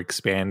lore,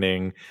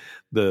 expanding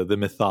the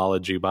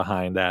mythology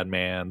behind that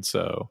man.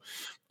 So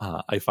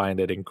I find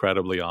it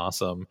incredibly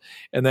awesome.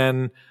 And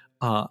then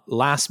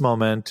last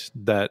moment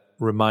that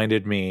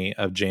reminded me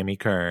of Jamie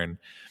Kern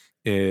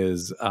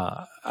is,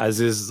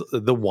 as is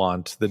the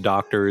want, the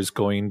Doctor is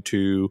going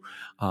to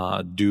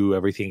do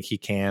everything he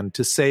can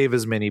to save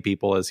as many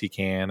people as he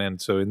can. And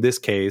so in this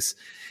case,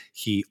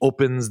 he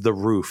opens the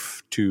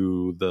roof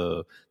to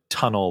the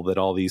tunnel that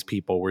all these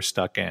people were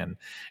stuck in,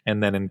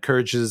 and then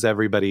encourages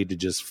everybody to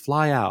just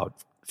fly out,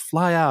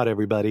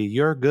 everybody,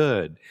 you're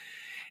good.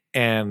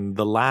 And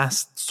the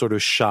last sort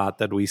of shot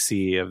that we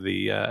see of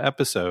the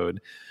episode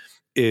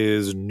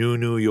is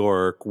New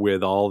York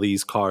with all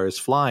these cars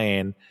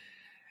flying.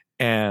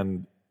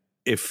 And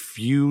if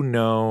you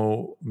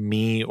know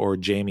me or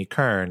Jamie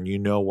Kern, you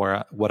know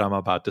what I'm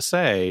about to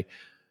say.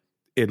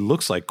 It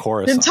looks like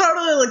Coruscant. It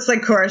totally looks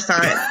like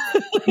Coruscant.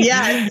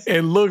 Yes.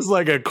 It looks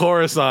like a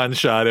Coruscant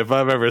shot if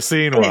I've ever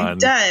seen one. It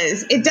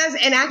does. It does.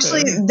 And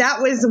actually,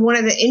 that was one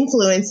of the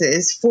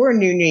influences for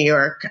New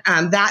York.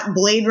 That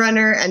Blade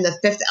Runner and The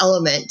Fifth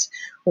Element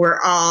were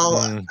all,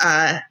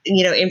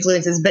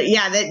 influences. But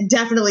yeah, that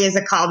definitely is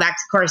a callback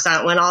to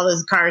Coruscant when all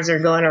those cars are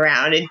going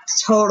around. It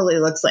totally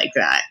looks like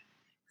that.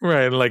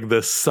 Right, like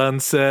the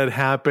sunset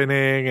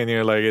happening, and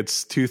you're like,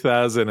 it's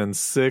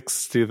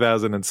 2006,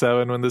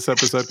 2007 when this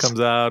episode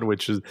comes out,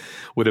 which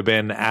would have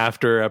been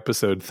after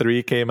episode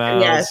 3 came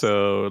out. Yes.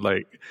 So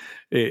like,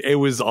 it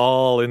was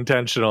all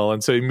intentional.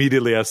 And so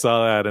immediately I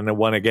saw that, and then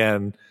one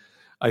again,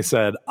 I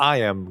said, I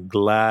am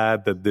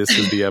glad that this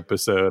is the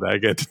episode I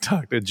get to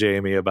talk to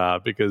Jamie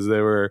about, because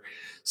there were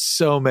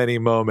so many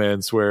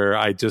moments where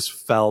I just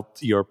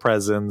felt your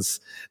presence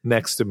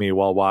next to me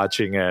while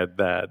watching it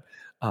that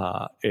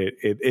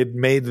it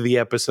made the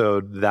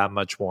episode that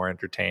much more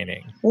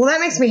entertaining. Well,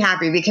 that makes me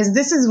happy, because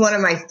this is one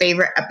of my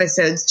favorite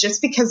episodes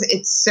just because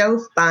it's so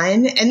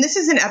fun. And this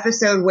is an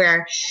episode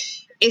where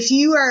if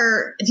you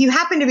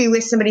happen to be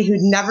with somebody who'd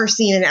never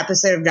seen an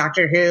episode of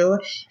Doctor Who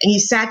and you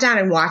sat down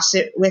and watched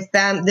it with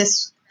them,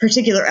 this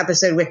particular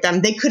episode with them,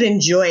 they could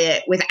enjoy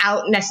it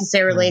without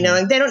necessarily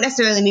knowing. They don't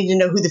necessarily need to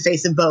know who the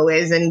face of Bo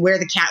is and where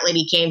the cat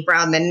lady came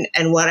from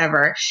and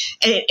whatever.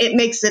 And it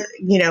makes it,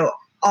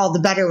 all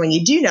the better when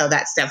you do know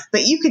that stuff.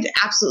 But you could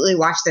absolutely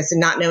watch this and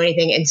not know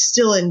anything and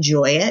still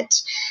enjoy it.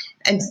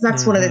 And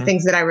that's one of the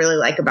things that I really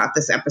like about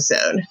this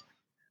episode.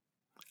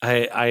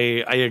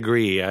 I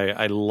agree.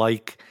 I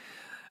like,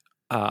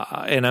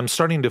 and I'm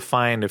starting to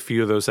find a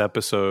few of those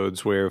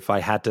episodes where if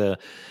I had to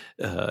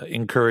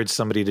encourage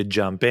somebody to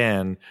jump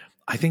in,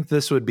 I think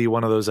this would be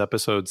one of those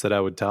episodes that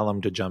I would tell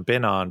them to jump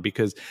in on,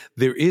 because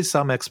there is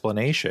some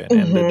explanation.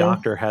 And the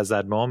Doctor has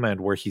that moment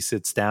where he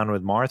sits down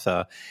with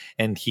Martha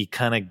and he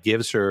kind of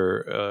gives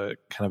her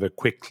kind of a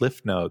quick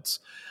cliff notes.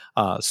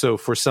 So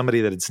for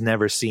somebody that has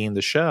never seen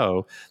the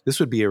show,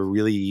 this would be a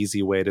really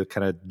easy way to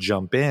kind of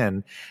jump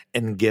in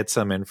and get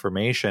some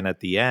information at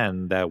the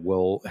end that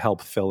will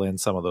help fill in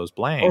some of those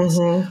blanks.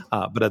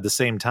 But at the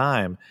same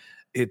time,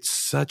 it's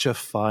such a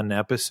fun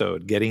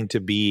episode, getting to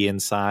be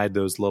inside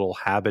those little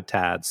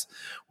habitats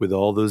with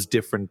all those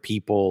different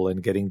people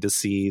and getting to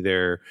see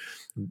their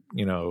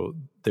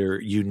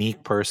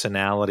unique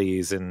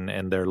personalities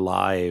and their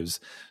lives.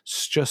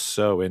 It's just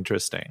so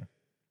interesting.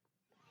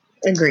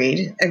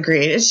 Agreed.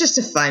 It's just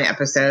a fun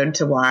episode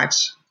to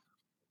watch.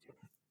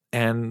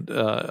 And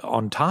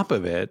on top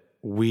of it,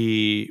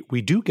 we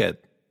do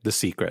get the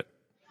secret,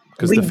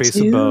 because the face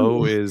of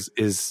Bo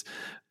is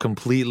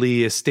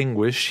completely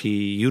extinguished.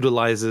 He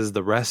utilizes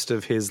the rest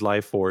of his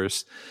life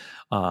force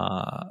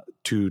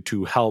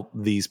to help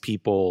these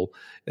people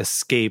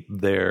escape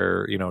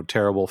their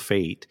terrible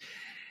fate.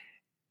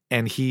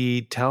 And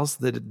he tells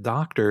the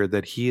Doctor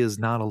that he is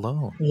not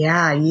alone.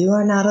 Yeah, you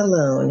are not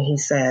alone, he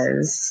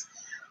says.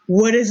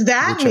 What does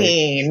that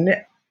mean?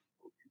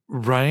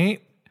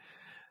 Right?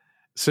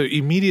 So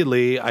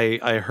immediately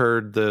I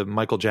heard the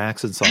Michael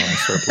Jackson song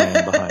start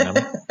playing behind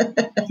him.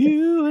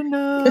 You are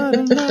not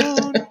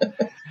alone.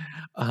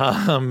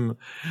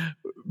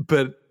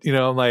 But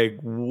I'm like,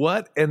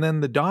 what? And then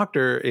the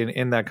Doctor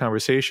in that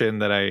conversation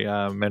that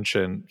I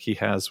mentioned he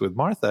has with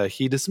Martha,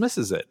 he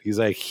dismisses it. He's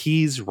like,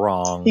 he's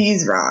wrong.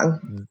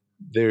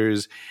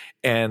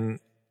 And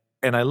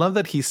I love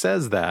that he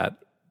says that,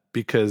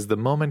 because the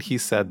moment he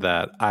said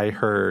that, I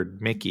heard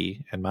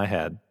Mickey in my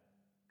head,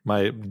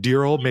 my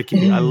dear old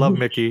Mickey. I love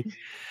Mickey.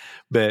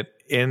 But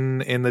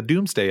in the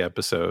Doomsday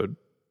episode,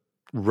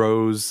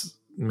 Rose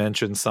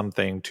mentions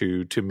something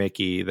to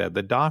Mickey that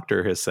the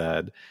doctor has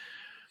said,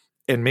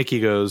 and Mickey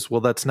goes,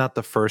 well, that's not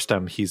the first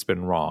time he's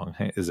been wrong,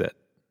 is it?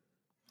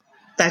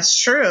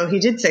 That's true. He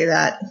did say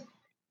that.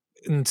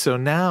 And so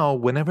now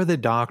whenever the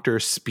doctor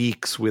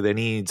speaks with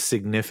any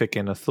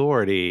significant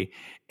authority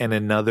and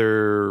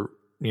another,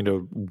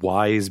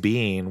 wise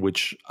being,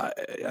 which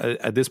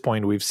at this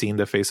point we've seen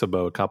the face of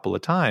Bo a couple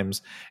of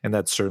times, and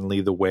that's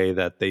certainly the way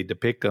that they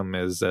depict him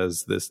as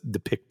this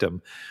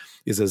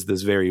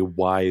very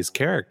wise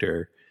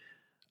character,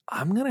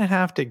 I'm going to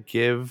have to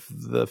give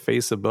the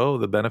face of Bo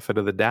the benefit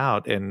of the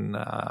doubt, and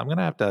I'm going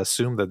to have to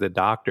assume that the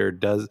doctor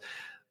does,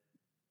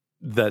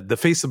 that the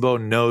face of Bo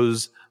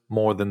knows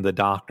more than the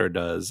doctor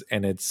does,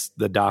 and it's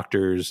the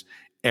doctor's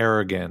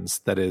arrogance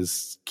that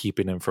is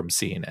keeping him from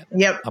seeing it.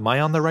 Yep. Am I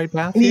on the right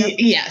path here?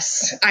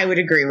 Yes, I would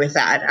agree with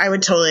that. I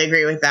would totally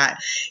agree with that.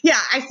 Yeah,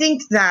 I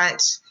think that,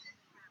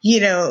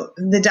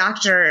 the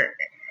doctor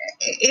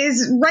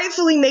is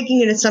rightfully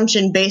making an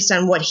assumption based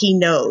on what he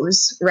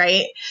knows,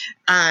 right?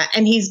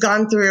 And he's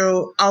gone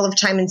through all of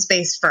time and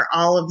space for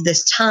all of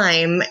this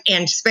time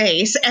and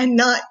space and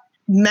not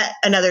met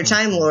another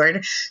Time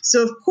Lord.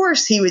 So of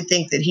course he would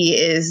think that he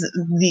is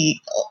the,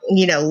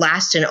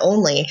 last and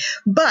only.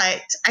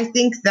 But I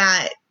think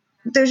that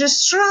there's a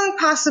strong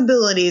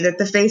possibility that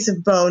the face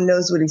of Bo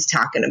knows what he's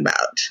talking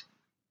about.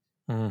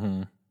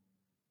 Mm-hmm.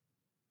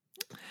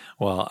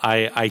 Well,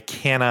 I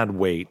cannot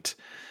wait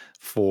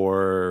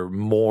for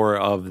more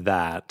of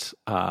that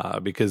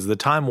because the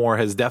Time War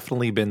has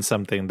definitely been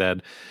something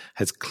that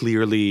has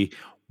clearly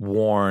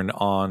worn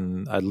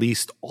on at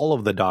least all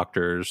of the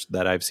doctors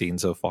that I've seen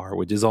so far,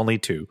 which is only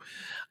 2.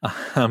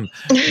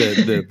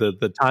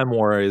 The Time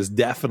War is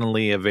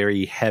definitely a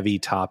very heavy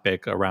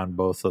topic around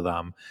both of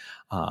them.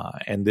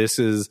 And this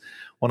is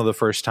one of the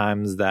first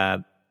times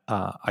that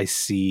I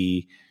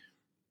see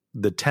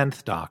the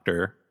 10th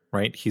Doctor,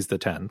 right? He's the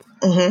 10th.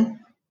 Mm-hmm.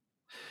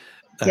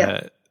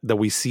 Yep. That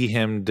we see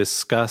him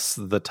discuss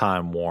the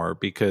Time War,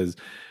 because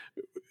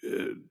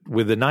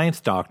with the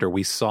 9th Doctor,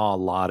 we saw a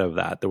lot of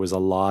that. There was a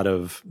lot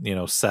of,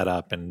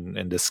 setup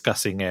and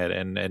discussing it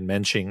and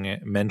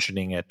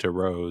mentioning it to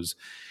Rose.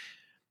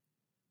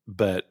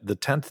 But the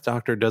 10th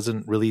Doctor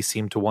doesn't really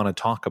seem to want to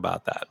talk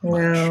about that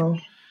much. No.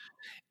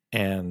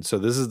 And so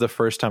this is the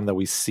first time that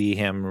we see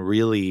him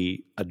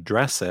really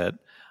address it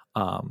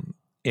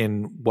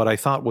in what I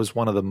thought was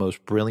one of the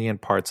most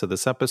brilliant parts of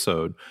this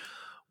episode,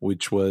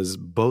 which was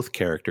both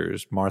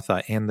characters,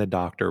 Martha and the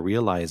Doctor,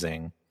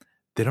 realizing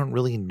they don't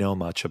really know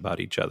much about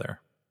each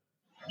other.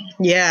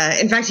 Yeah.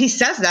 In fact, he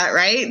says that,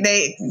 right?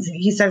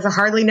 He says, I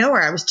hardly know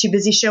her. I was too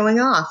busy showing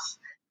off.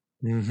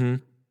 Mm-hmm.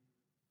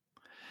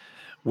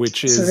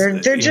 Which is... So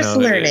they're just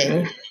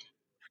learning.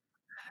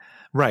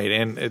 Right.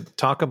 And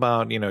talk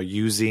about,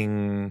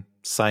 using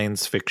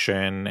science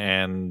fiction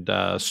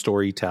and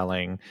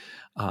storytelling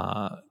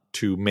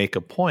to make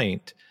a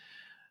point.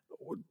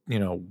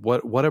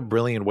 What a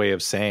brilliant way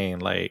of saying,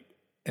 like,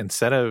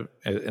 instead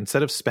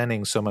of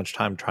spending so much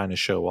time trying to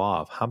show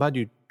off, how about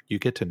you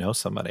get to know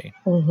somebody,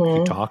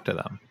 you talk to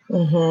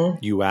them,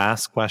 you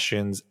ask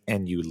questions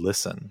and you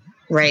listen,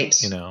 right?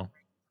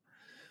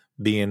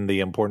 Being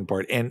the important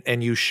part,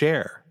 and you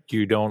share.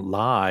 You don't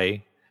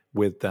lie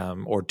with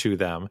them or to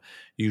them.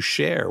 You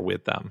share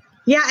with them.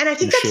 Yeah, and I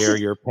think you share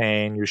your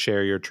pain, you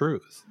share your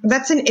truth.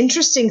 That's an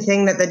interesting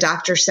thing that the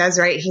Doctor says,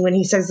 right? When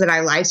he says that I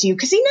lied to you,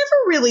 because he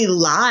never really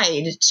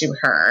lied to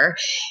her.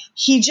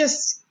 He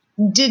just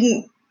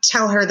didn't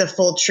tell her the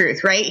full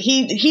truth, right?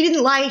 He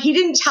didn't lie. He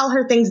didn't tell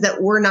her things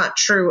that were not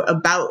true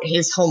about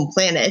his home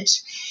planet.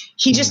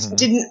 He just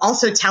didn't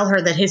also tell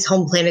her that his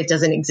home planet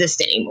doesn't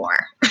exist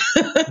anymore.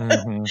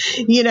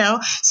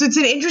 So it's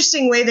an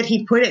interesting way that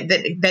he put it,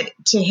 that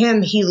to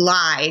him, he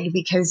lied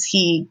because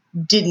he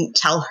didn't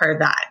tell her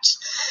that.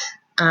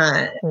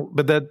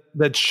 But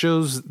that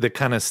shows the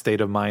kind of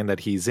state of mind that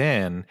he's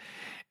in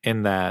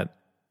that,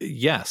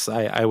 yes,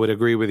 I would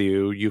agree with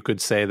you. You could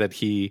say that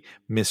he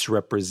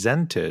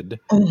misrepresented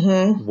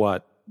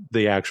what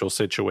the actual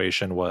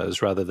situation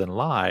was rather than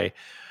lie,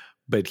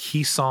 but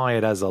he saw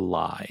it as a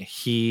lie.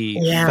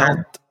 He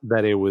felt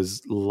that it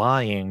was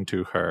lying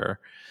to her,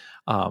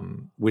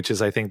 which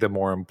is, I think, the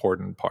more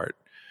important part,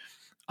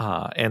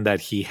 and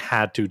that he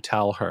had to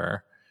tell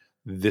her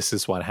this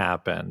is what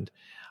happened.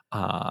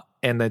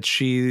 And that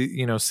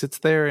she, sits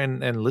there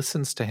and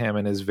listens to him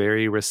and is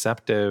very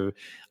receptive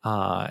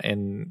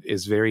and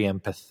is very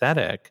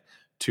empathetic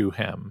to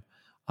him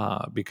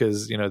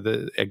because,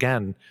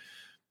 again,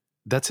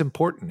 that's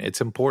important. It's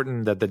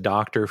important that the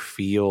Doctor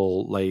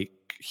feel like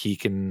he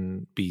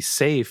can be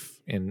safe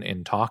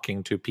in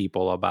talking to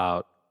people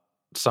about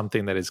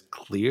something that is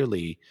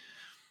clearly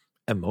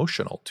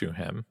emotional to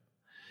him.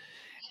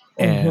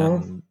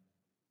 And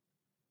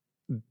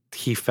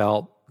he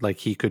felt like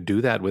he could do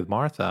that with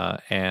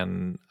Martha,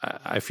 and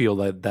I feel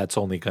that that's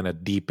only going to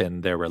deepen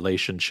their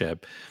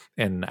relationship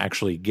and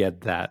actually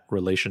get that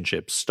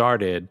relationship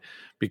started,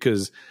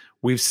 because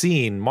we've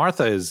seen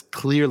Martha is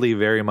clearly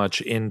very much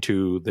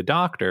into the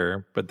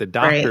Doctor, but the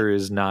Doctor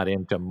is not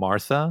into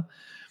Martha.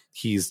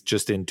 he's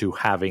just into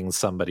having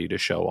somebody to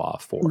show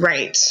off for.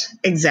 Right.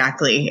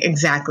 Exactly.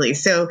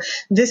 So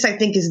this, I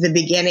think, is the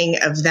beginning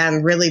of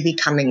them really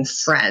becoming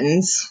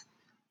friends.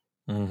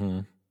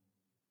 Mm-hmm.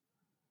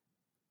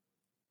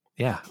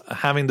 Yeah,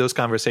 having those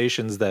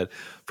conversations that,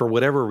 for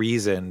whatever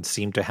reason,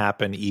 seem to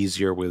happen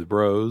easier with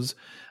Rose.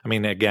 I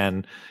mean,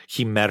 again,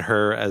 he met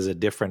her as a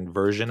different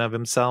version of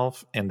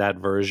himself, and that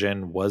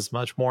version was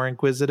much more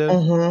inquisitive.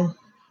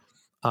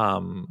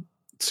 Mm-hmm.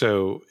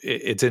 So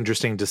it's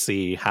interesting to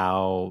see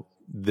how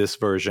this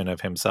version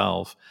of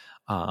himself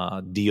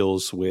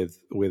deals with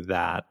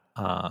that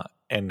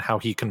and how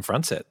he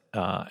confronts it.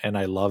 And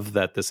I love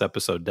that this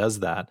episode does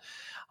that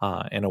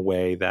in a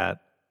way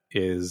that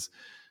is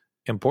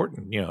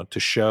important, to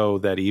show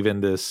that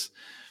even this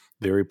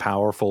very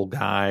powerful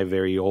guy,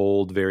 very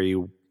old, very,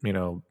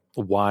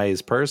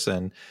 wise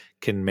person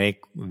can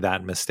make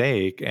that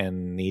mistake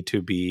and need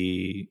to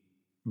be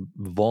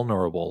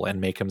vulnerable and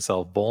make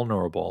himself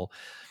vulnerable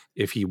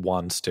if he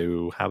wants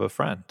to have a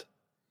friend.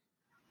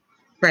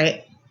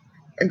 Right.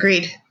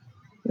 Agreed.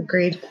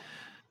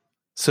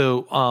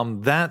 So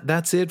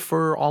that's it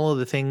for all of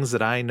the things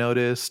that I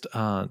noticed.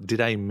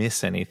 Did I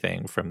miss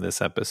anything from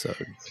this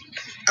episode?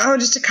 Oh,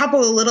 just a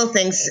couple of little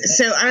things.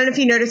 So I don't know if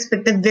you noticed,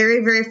 but the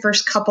very, very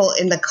first couple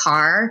in the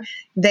car,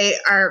 they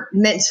are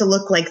meant to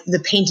look like the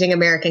painting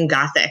American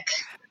Gothic.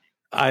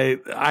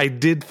 I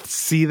did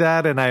see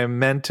that, and I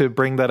meant to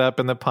bring that up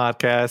in the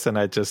podcast, and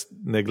I just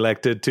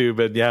neglected to.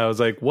 But yeah, I was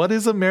like, "What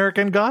is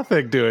American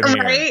Gothic doing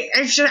here?" Right?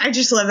 I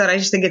just love that. I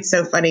just think it's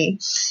so funny.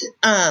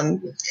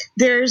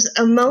 There's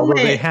a moment.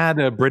 Although they had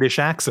a British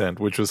accent,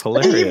 which was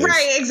hilarious.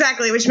 Right?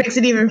 Exactly, which makes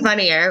it even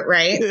funnier.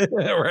 Right?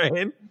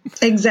 Right.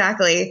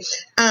 Exactly.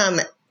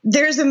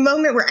 There's a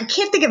moment where I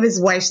can't think of his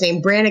wife's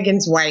name,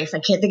 Brannigan's wife. I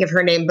can't think of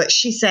her name, but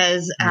she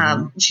says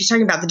she's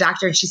talking about the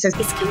doctor, and she says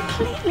It's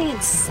completely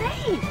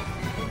insane.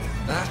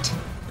 That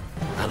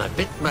and a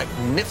bit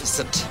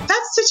magnificent.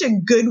 That's such a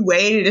good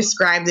way to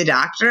describe the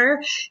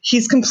doctor.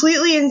 He's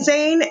completely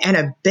insane and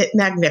a bit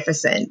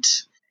magnificent.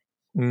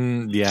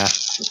 Yeah.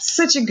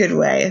 Such a good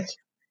way.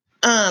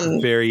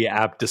 Very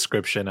apt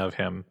description of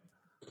him.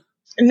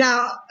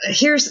 Now,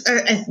 here's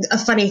a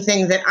funny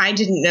thing that I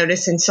didn't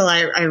notice until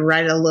I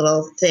read a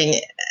little thing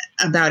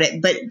about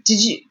it. But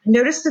did you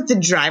notice that the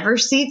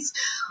driver's seats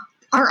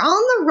are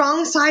on the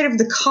wrong side of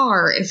the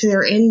car if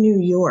they're in New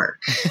York?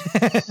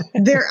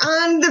 They're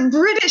on the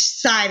British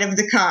side of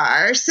the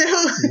car. So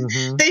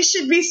they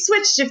should be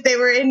switched if they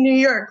were in New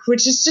York,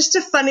 which is just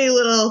a funny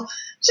little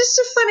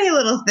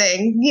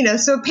thing,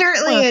 so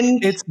apparently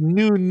it's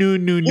new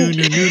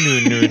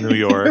New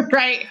York.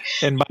 Right.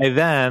 And by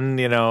then,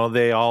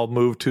 they all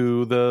moved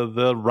to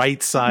the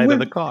right side of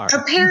the car.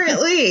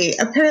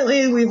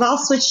 Apparently we've all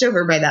switched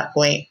over by that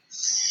point.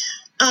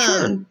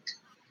 Sure.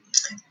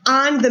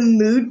 On the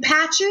mood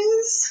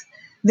patches,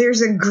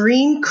 there's a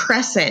green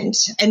crescent,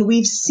 and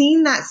we've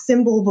seen that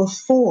symbol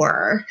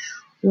before.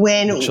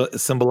 Which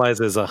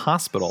symbolizes a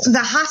hospital. The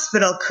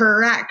hospital,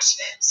 correct.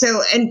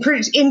 So, in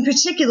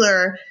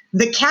particular,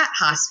 the cat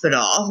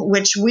hospital,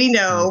 which we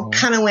know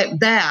kind of went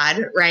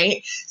bad,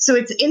 right? So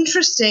it's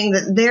interesting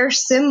that their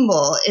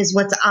symbol is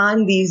what's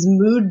on these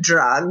mood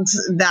drugs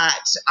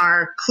that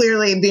are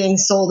clearly being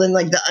sold in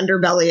like the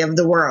underbelly of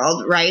the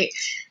world, right?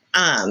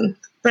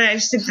 But I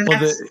just think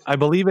I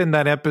believe in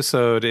that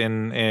episode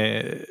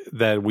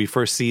that we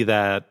first see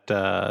that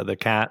the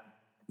cat.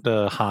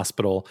 The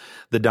hospital,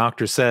 the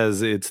doctor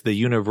says it's the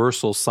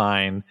universal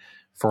sign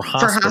for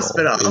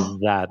hospital. Is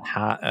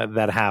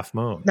that half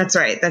moon. That's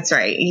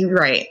right. You're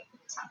right.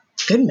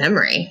 Good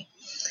memory.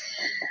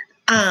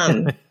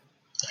 Something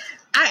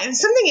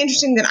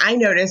interesting that I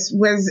noticed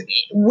was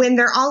when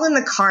they're all in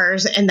the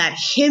cars and that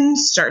hymn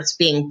starts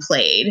being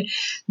played,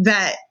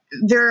 that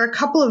there are a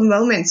couple of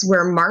moments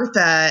where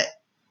Martha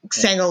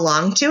sang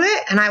along to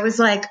it, and I was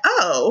like,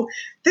 oh,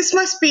 this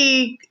must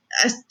be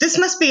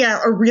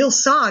a real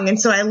song. And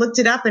so I looked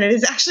it up, and it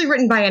is actually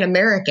written by an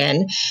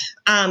American,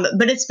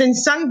 but it's been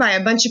sung by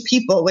a bunch of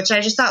people, which I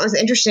just thought was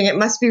interesting. It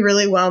must be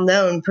really well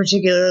known,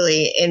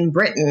 particularly in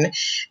Britain.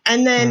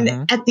 And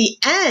then at the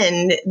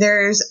end,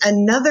 there's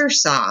another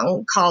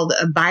song called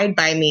Abide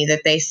by Me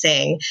that they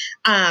sing,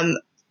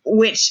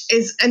 which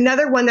is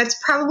another one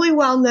that's probably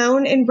well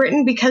known in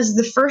Britain because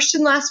the first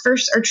and last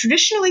verse are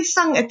traditionally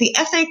sung at the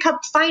FA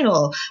Cup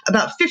final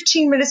about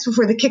 15 minutes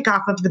before the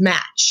kickoff of the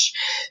match.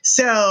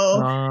 So,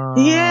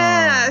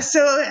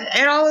 so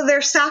at all of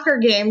their soccer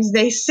games,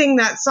 they sing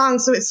that song.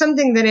 So it's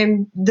something that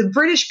in the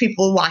British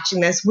people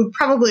watching this would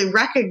probably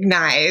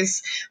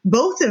recognize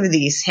both of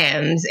these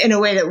hymns in a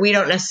way that we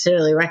don't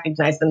necessarily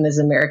recognize them as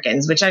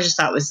Americans, which I just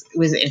thought was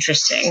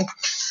interesting.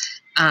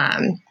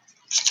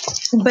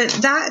 But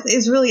that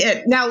is really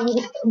it. Now,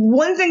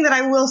 one thing that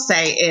I will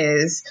say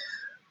is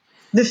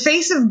the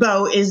face of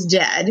Bo is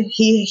dead.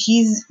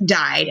 He's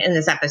died in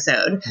this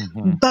episode.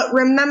 But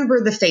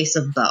remember the face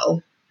of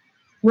Bo.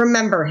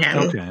 Remember him.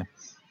 Okay.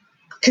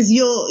 Because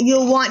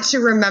you'll want to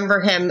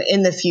remember him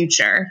in the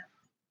future.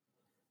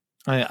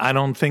 I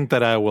don't think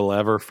that I will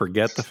ever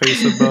forget the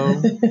face of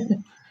Bo.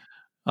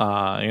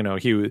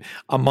 He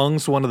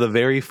amongst one of the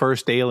very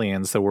first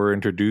aliens that we're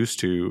introduced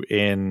to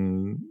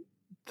in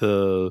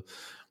the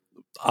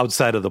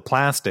outside of the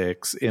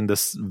plastics in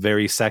this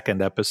very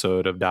second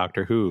episode of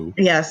Doctor Who.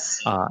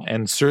 Yes.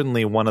 And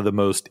certainly one of the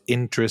most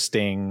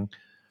interesting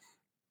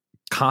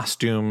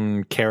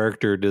costume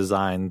character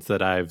designs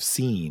that I've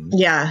seen.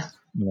 Yeah.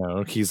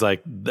 He's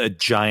like a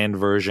giant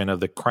version of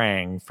the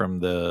Krang from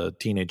the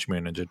Teenage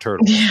Mutant Ninja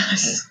Turtles.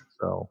 Yes.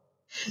 So,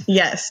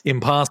 yes.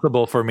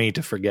 Impossible for me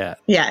to forget.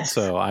 Yes.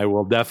 So I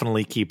will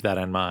definitely keep that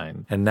in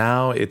mind. And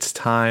now it's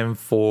time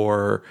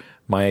for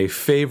my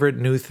favorite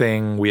new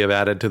thing we have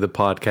added to the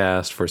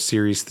podcast for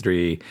Series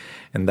 3,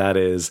 and that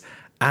is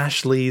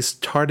Ashley's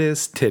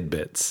TARDIS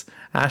Tidbits.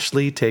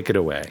 Ashley, take it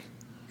away.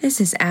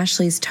 This is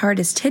Ashley's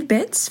TARDIS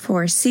Tidbits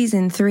for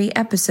Season 3,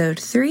 Episode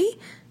 3,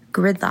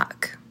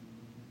 Gridlock.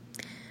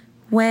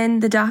 When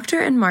the Doctor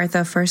and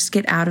Martha first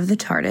get out of the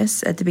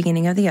TARDIS at the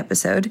beginning of the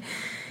episode,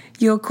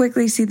 you'll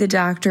quickly see the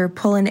Doctor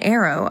pull an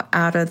arrow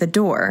out of the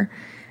door,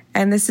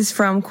 and this is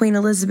from Queen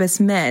Elizabeth's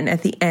men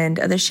at the end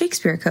of the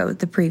Shakespeare Code,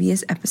 the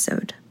previous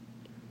episode.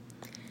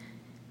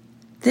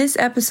 This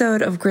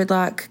episode of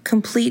Gridlock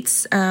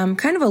completes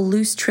kind of a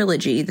loose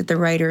trilogy that the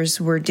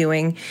writers were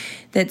doing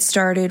that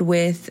started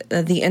with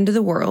The End of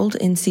the World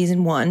in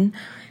Season 1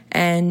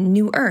 and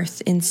New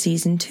Earth in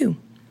Season 2.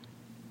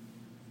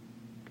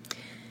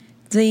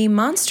 The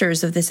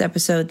monsters of this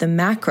episode, the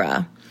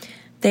Macra,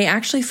 they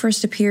actually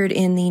first appeared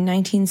in the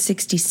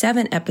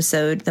 1967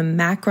 episode, The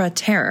Macra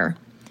Terror.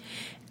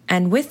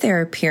 And with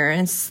their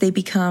appearance, they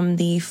become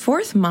the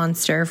fourth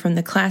monster from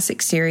the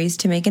classic series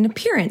to make an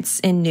appearance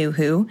in New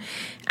Who,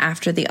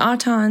 after the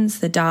Autons,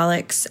 the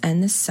Daleks,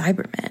 and the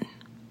Cybermen.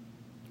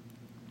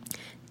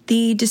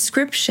 The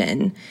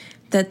description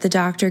that the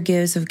Doctor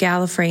gives of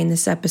Gallifrey in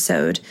this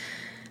episode,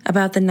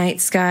 about the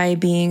night sky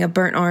being a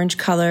burnt orange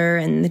color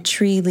and the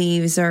tree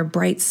leaves are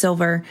bright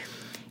silver,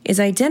 is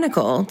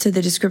identical to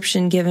the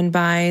description given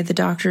by the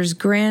Doctor's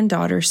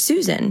granddaughter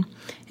Susan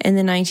in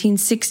the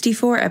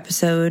 1964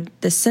 episode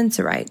The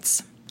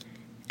Sensorites.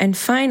 And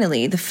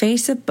finally, the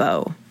face of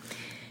Bo.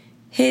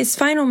 His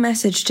final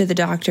message to the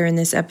Doctor in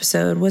this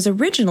episode was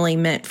originally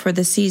meant for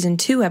the Season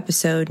 2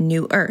 episode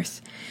New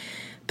Earth,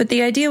 but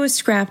the idea was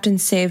scrapped and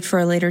saved for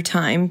a later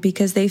time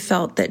because they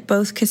felt that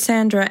both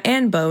Cassandra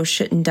and Bo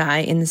shouldn't die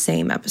in the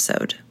same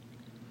episode.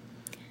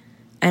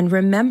 And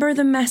remember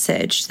the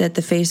message that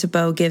the face of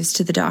Bo gives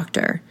to the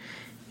Doctor.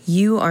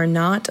 You are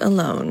not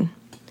alone.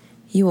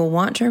 You will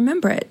want to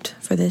remember it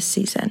for this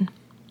season.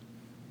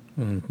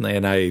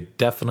 And I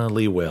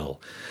definitely will.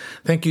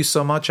 Thank you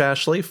so much,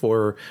 Ashley,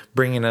 for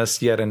bringing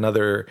us yet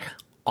another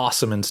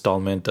awesome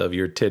installment of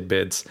your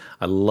tidbits.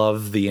 I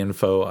love the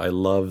info. I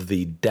love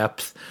the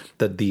depth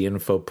that the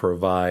info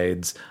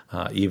provides,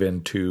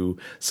 even to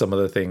some of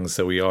the things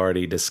that we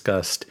already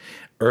discussed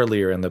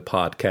earlier in the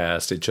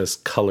podcast. It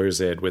just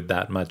colors it with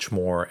that much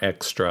more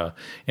extra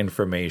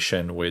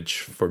information,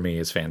 which for me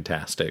is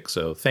fantastic.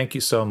 So thank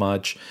you so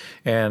much.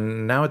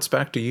 And now it's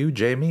back to you,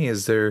 Jamie.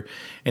 Is there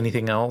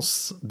anything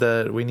else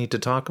that we need to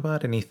talk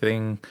about?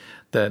 Anything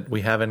that we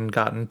haven't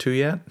gotten to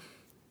yet?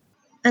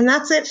 And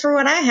that's it for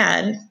what I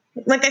had.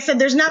 Like I said,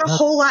 there's not a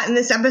whole lot in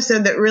this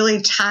episode that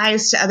really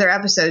ties to other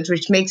episodes,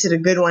 which makes it a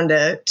good one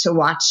to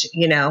watch,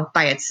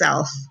 by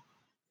itself.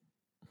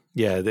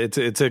 Yeah,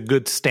 it's a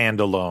good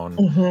standalone.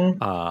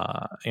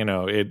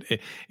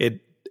 Mm-hmm.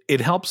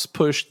 It helps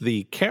push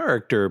the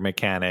character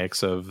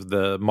mechanics of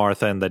the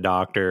Martha and the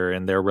Doctor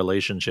and their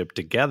relationship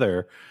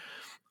together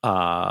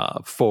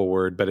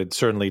forward, but it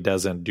certainly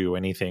doesn't do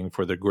anything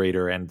for the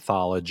greater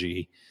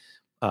anthology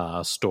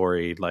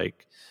story,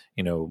 like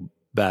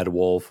Bad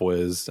Wolf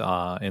was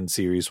in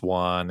Series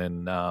 1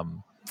 and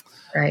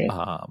right.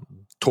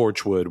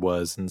 Torchwood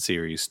was in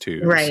Series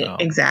 2. Right, so.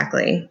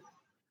 Exactly.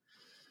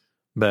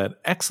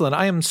 But excellent.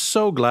 I am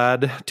so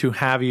glad to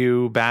have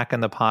you back in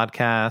the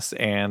podcast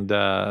and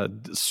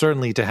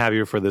certainly to have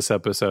you for this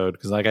episode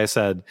because like I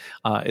said,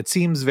 it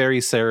seems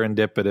very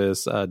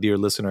serendipitous. Dear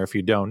listener, if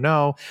you don't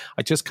know,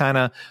 I just kind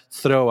of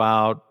throw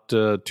out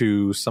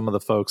to some of the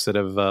folks that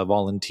have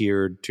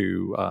volunteered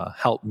to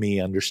help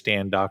me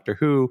understand Doctor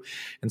Who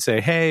and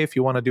say, hey, if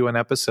you want to do an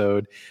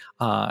episode.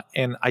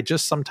 And I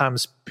just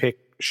sometimes pick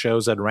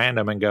shows at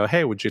random and go,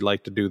 hey, would you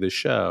like to do this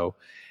show?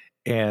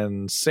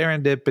 And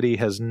serendipity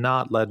has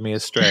not led me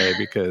astray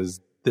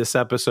because this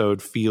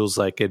episode feels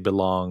like it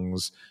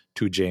belongs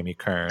to Jamie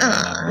Kern. And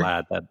I'm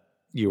glad that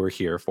you were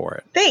here for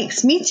it.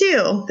 Thanks. Me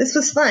too. This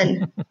was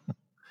fun.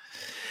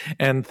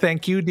 And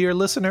thank you, dear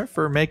listener,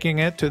 for making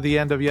it to the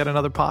end of yet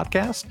another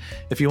podcast.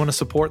 If you want to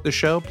support the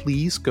show,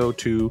 please go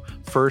to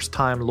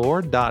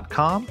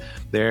firsttimelord.com.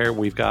 There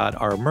we've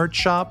got our merch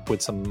shop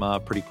with some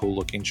pretty cool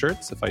looking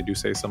shirts, if I do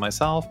say so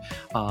myself.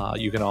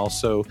 You can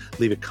also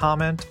leave a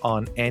comment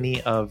on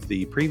any of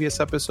the previous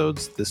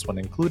episodes, this one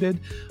included.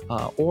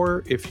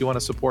 Or if you want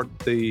to support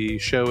the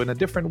show in a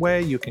different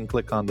way, you can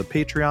click on the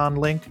Patreon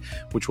link,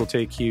 which will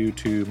take you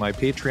to my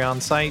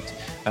Patreon site.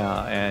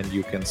 and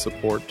you can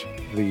support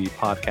the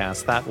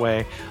podcast that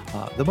way.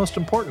 The most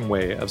important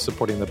way of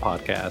supporting the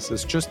podcast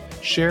is just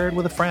share it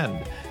with a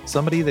friend,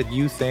 somebody that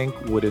you think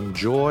would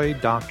enjoy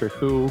Doctor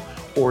Who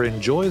or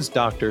enjoys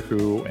Doctor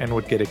Who and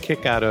would get a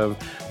kick out of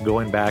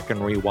going back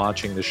and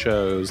rewatching the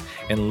shows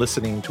and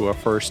listening to a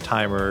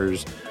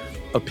first-timer's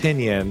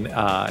opinion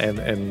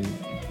and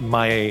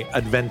my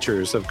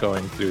adventures of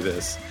going through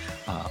this.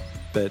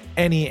 But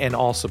any and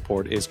all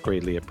support is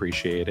greatly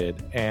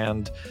appreciated.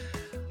 And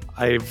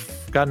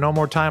I've got no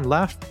more time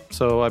left,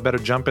 so I better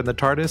jump in the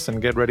TARDIS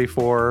and get ready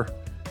for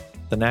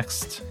the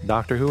next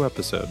Doctor Who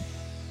episode.